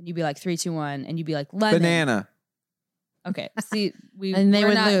 then you'd be like 3, 2, 1, and you'd be like lemon. Banana. Okay, see, And they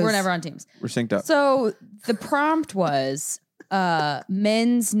would lose. We're never on teams. We're synced up. So the prompt was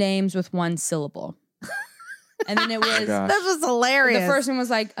men's names with one syllable, and then it was gosh. That was hilarious. the first one was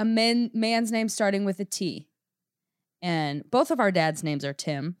like a man's name starting with a T, and both of our dads' names are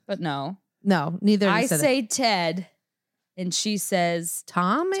Tim, but no, No, neither. of I us said it. say Ted, and she says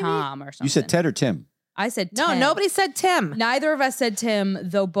Tom. Maybe? Tom or something. You said Ted or Tim? I said No, Ted. nobody said Tim. Neither of us said Tim,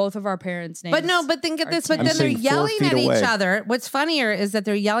 though both of our parents' names. But no, but think of are this. But Tim. then they're sitting 4 yelling feet at away. each other. What's funnier is that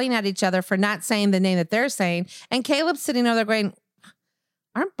they're yelling at each other for not saying the name that they're saying. And Caleb's sitting over there going,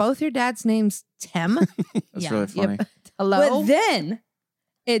 aren't both your dad's names Tim? That's Yeah. really funny. Hello? But then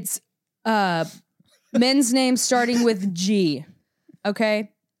it's men's names starting with G.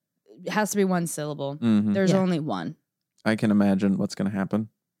 Okay? It has to be one syllable. Mhm. There's Yeah. only one. I can imagine what's going to happen.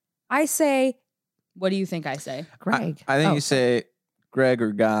 I say, what do you think I say? Greg. I think Oh. you say Greg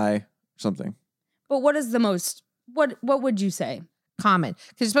or Guy or something. But what is the most, what would you say? Common.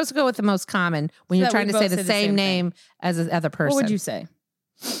 Because you're supposed to go with the most common when So you're that trying we to say both the say the same same name as the other person. What would you say?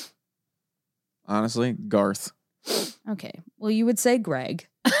 Honestly, Garth. Okay. Well, you would say Greg.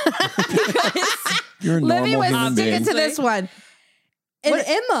 You're a Livy normal was human sticking being. to this one. And What-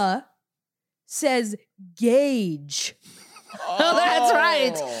 Emma says Gage. Oh, that's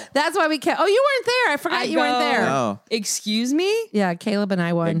right. That's why we kept. Oh, you weren't there. I forgot I you weren't go- there. Oh, Excuse me? Yeah, Caleb and I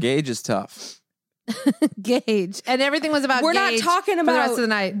yeah, won. Gage is tough. Gage. And everything was about We're not Gage talking for the rest about of the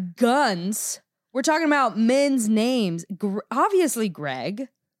night. guns. We're talking about men's names. Obviously, Greg.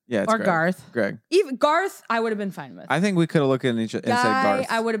 Yeah, it's Or Greg. Garth. Greg. Even Garth, I would have been fine with. I think we could have looked at each other and said Guy, Garth.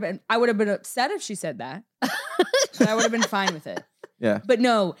 I would have been upset if she said that. But I would have been fine with it. Yeah. But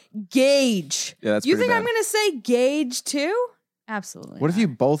no, Gage. Yeah, that's You pretty think I'm bad. going to say Gage too? Absolutely. What if not. you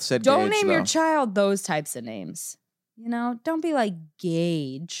both said don't Gage, name though? your child those types of names? You know, don't be like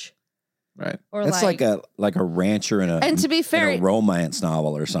Gage Right. or That's like a rancher in And to be in fair, a romance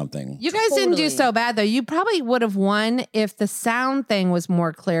novel or something. you guys didn't do Totally. so bad though. You probably would have won if the sound thing was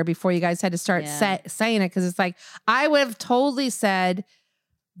more clear before you guys had to start Yeah. saying it. Because it's like I would have totally said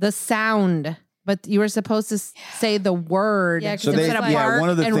the sound. But you were supposed to say the word. Yeah, 'cause So they, instead of yeah, bark one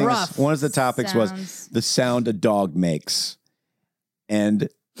of the and things, rough. one of the topics was Sounds- the sound a dog makes. And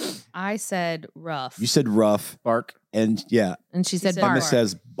I said rough. you said rough, Bark. and yeah, And she said said bark. Emma bark.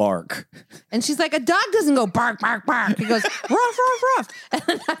 says bark. And she's like, a dog doesn't go bark, bark, bark. He goes ruff, ruff, ruff.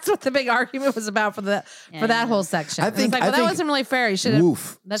 And that's what the big argument was about for that whole section. I And it's think- like, I well, that think wasn't really fair. You should have.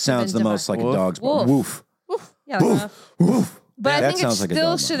 Woof that should have sounds been the most like Woof. a dog's bark. Woof. Woof. Yeah, like Woof. Woof. But I That think it sounds like a still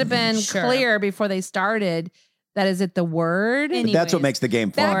dog should have been Sure. clear before they started. That is it the word? Any- But that's what Anyways, makes the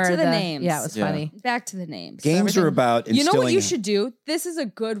game fun. back Or to the names. Yeah, it was Yeah. funny. Back to the names. Games everything- are about instilling. You know what you should do? This is a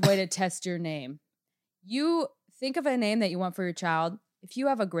good way to test your name. You think of a name that you want for your child. If you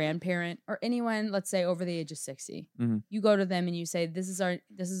have a grandparent or anyone, let's say over the age of 60, Mhm. you go to them and you say, this is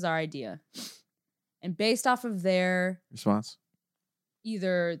our idea. And based off of their Response.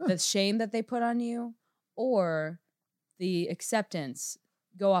 either the shame that they put on you or the acceptance,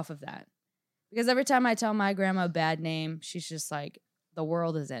 go off of that. Because every time I tell my grandma a bad name, she's just like, the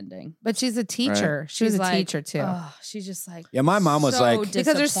world is ending. But she's a teacher. She was She's a like, teacher too. Oh, she's just like, Yeah, my mom was like, Because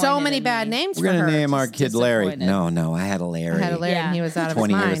there's so many bad names we're for gonna her. name our just kid Larry. disappointed. No, I had a Larry. I had a Larry and he Yeah. was out of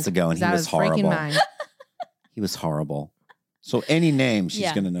 20 his years mind. ago, and he out of was his freaking horrible. mind. He was horrible. So any name she's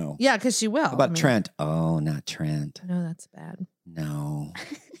Yeah. gonna know. Yeah, because she will. How about I mean, Trent? Oh, not Trent. No, that's bad. No,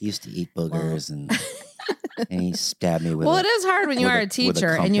 he used to eat boogers and he stabbed me with. Well, a- it is hard when you with are a- a with a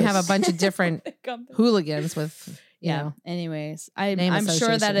teacher and you have a compass. bunch of different hooligans with, you Yeah. know. Anyways, Name I'm sure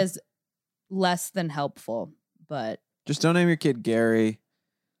that association. is less than helpful, but Just don't name your kid Gary.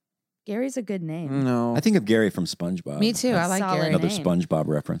 Gary's a good name. No. I think of Gary from SpongeBob. Me too. I That's like solid. Gary. Another name. SpongeBob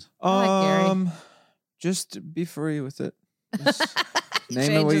reference. I like Gary. Just be free with it. Just name it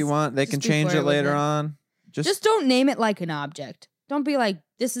Change what you his- want. They just can be change free it with later it. on. Just don't name it like an object. Don't be like,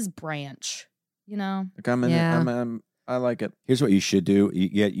 this is Branch. You know? like I'm in Yeah. it. I like it. Here's what you should do.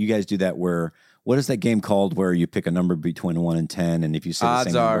 You guys do that where, what is that game called where you pick a number between 1 and 10, and if you say the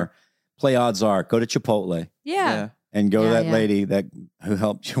Odds same are. number, play odds are. Go to Chipotle Yeah. and go to Yeah, that yeah. lady that who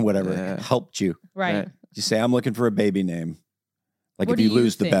helped you, whatever Yeah. helped you. Right. Right. You say, I'm looking for a baby name. Like What if you do you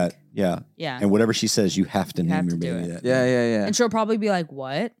lose the think? bet, yeah, Yeah. and whatever she says, you have to You name have your to do baby it. that. Yeah, yeah, yeah. And she'll probably be like,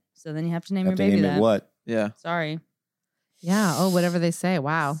 what? So then you have to name You have your to baby name it that. what? Yeah. Sorry. Yeah. Oh, whatever they say.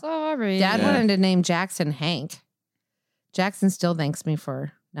 Wow. Sorry. Dad Yeah. wanted to name Jackson Hank. Jackson still thanks me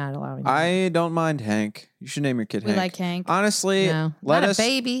for not allowing me. I don't mind Hank. You should name your kid We Hank. like Hank. Honestly, No. let Not us a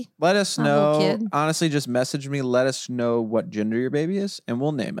baby. let us Not a little know. kid. Honestly, just message me. Let us know what gender your baby is, and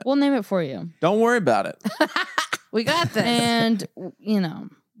we'll name it. We'll name it for you. Don't worry about it. We got this. And you know,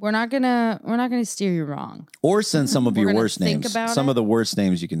 we're not gonna steer you wrong. Or send some of We're your gonna worst think names. about Some it. of the worst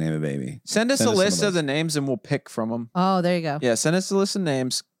names you can name a baby. Send us Send a us some list of of the those. names, and we'll pick from them. Oh, there you go. Yeah, send us a list of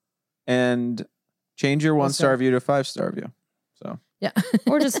names, and change your We'll 1-star send- review to 5-star review. So Yeah.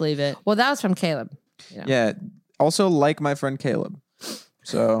 Or just leave it. Well, that was from Caleb. Yeah. yeah. Also, like my friend Caleb.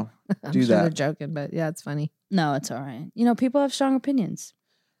 So I'm do sure they're that. joking, but yeah, it's funny. No, it's all right. You know, people have strong opinions.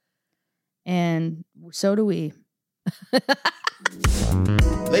 And so do we.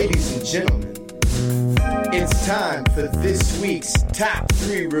 Ladies and gentlemen, it's time for this week's top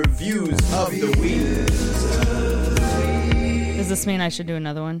 3 reviews of the week. Does this mean I should do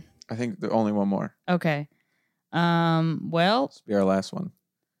another one? I think the only one more. Okay. Well. This will be our last one.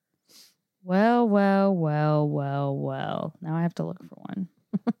 Now I have to look for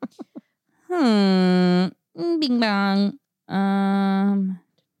one. Bing bong.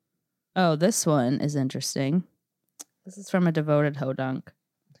 Oh, this one is interesting. This is from a devoted hodunk.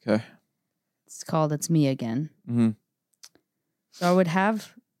 Okay. It's called It's Me Again. Mm-hmm. So I would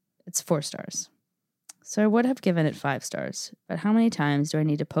have, it's 4 stars. So I would have given it 5 stars. But how many times do I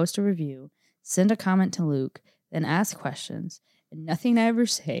need to post a review, send a comment to Luke, then ask questions, and nothing I ever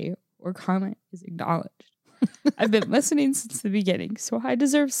say or comment is acknowledged? I've been listening since the beginning, so I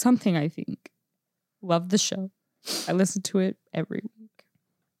deserve something, I think. Love the show. I listen to it every week.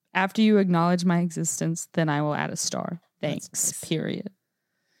 After you acknowledge my existence, then I will add a star. Thanks. nice. Period.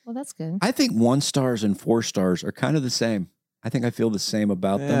 Well, that's good. I think 1 stars and 4 stars are kind of the same. I think I feel the same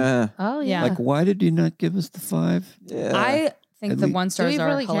about them. Yeah. Oh, Yeah. yeah. Like, why did you not give us the 5? Yeah. I think At the least- 1 stars we are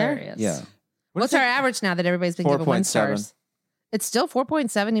really care? hilarious. Yeah. What's our average now that everybody's been given 1 4.7. stars? It's still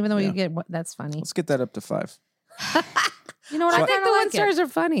 4.7, even though Yeah. we get that's funny. Let's get that up to 5. You know what? I I think kind the of 1 like stars are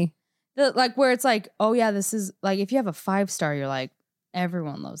funny. like where it's like, oh yeah, this is like if you have a 5-star, you're like,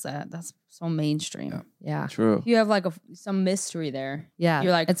 everyone loves that. That's so mainstream. Yeah. Yeah. True. If you have like some mystery there, Yeah.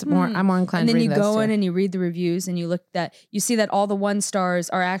 You're like, it's more, hmm. I'm more inclined and to then read you those go too. in and you read the reviews and you see that all the 1 stars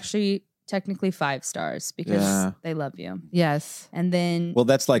are actually technically 5 stars because Yeah. they love you. Yes. And then Well,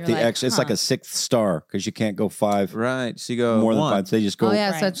 that's like you're the X. It's like huh. a 6th star because you can't go 5 Right. So you go more than 1. 5. So they just go Oh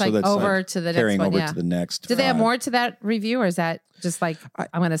yeah, so Right. it's so like that's over like to the next carrying one. over Yeah. to the next. Do they have 5. more to that review, or is that just like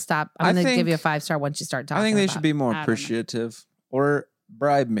I'm going to stop? I I'm going to give think- you a 5-star once you start talking. I think they about should be more I don't know. appreciative or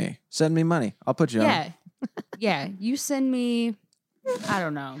bribe me. Send me money. I'll put you on. yeah. Yeah. You send me, I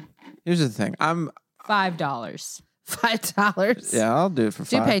don't know, Here's the thing. $5. $5. Yeah, I'll do it for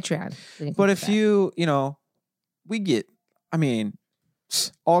Do 5. Patreon. You can But do if that. you know, we get, I mean,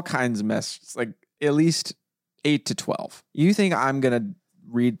 all kinds of messages, like at least 8 to 12. You think I'm going to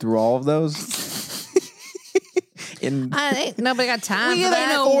read through all of those? Ain't nobody got time We for get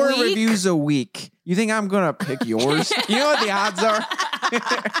that. 4 week? reviews a week. You think I'm going to pick yours? You know what the odds are?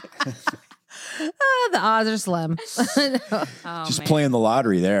 The odds are slim. Oh, Just man. playing the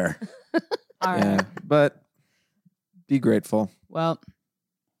lottery there. All right. Yeah, but be grateful. Well,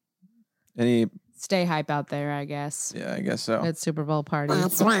 Any, stay hype out there, I guess. yeah, I guess so. Good Super Bowl party.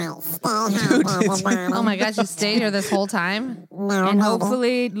 That's right. Stay home, everybody. Oh my gosh, you stayed here this whole time? No, And maybe.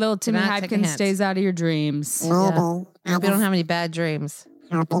 hopefully, little Timmy not take a Hypekins hint. stays out of your dreams. Maybe. Hope you don't have any bad dreams.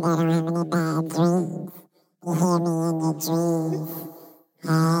 Hope you don't have any bad dreams. You hear me in your dreams.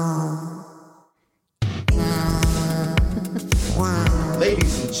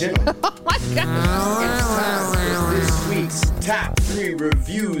 Ladies and gentlemen, it's time for this week's top 3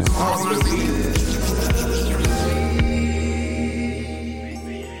 reviews of the week.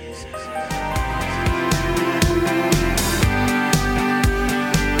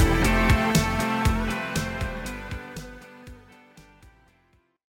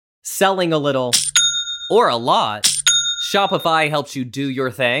 Selling a little or a lot, Shopify helps you do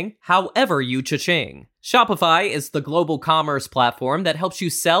your thing however you cha-ching. Shopify is the global commerce platform that helps you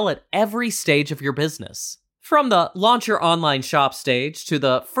sell at every stage of your business. From the launch your online shop stage to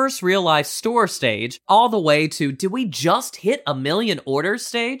the first real life store stage, all the way to did we just hit 1 million orders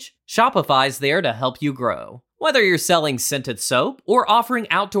stage? Shopify's there to help you grow. Whether you're selling scented soap or offering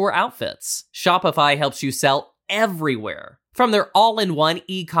outdoor outfits, Shopify helps you sell everywhere. From their all-in-one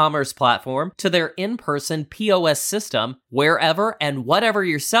e-commerce platform to their in-person POS system, wherever and whatever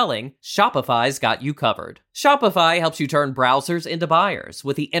you're selling, Shopify's got you covered. Shopify helps you turn browsers into buyers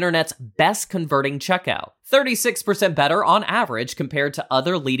with the internet's best converting checkout, 36% better on average compared to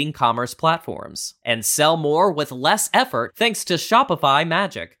other leading commerce platforms. And sell more with less effort thanks to Shopify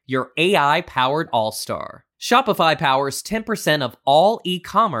Magic, your AI-powered all-star. Shopify powers 10% of all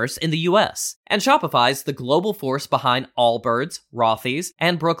e-commerce in the US, and Shopify's the global force behind Allbirds, Rothy's,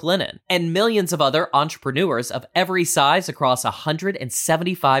 and Brooklinen, and millions of other entrepreneurs of every size across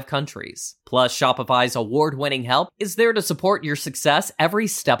 175 countries. Plus, Shopify's award-winning help is there to support your success every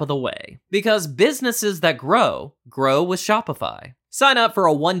step of the way. Because businesses that grow, grow with Shopify. Sign up for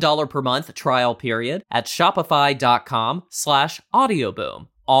a $1 per month trial period at shopify.com/audioboom,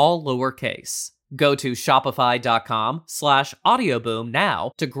 all lowercase. Go to shopify.com/audioboom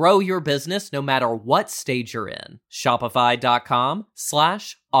now to grow your business no matter what stage you're in.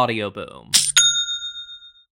 Shopify.com/audioboom.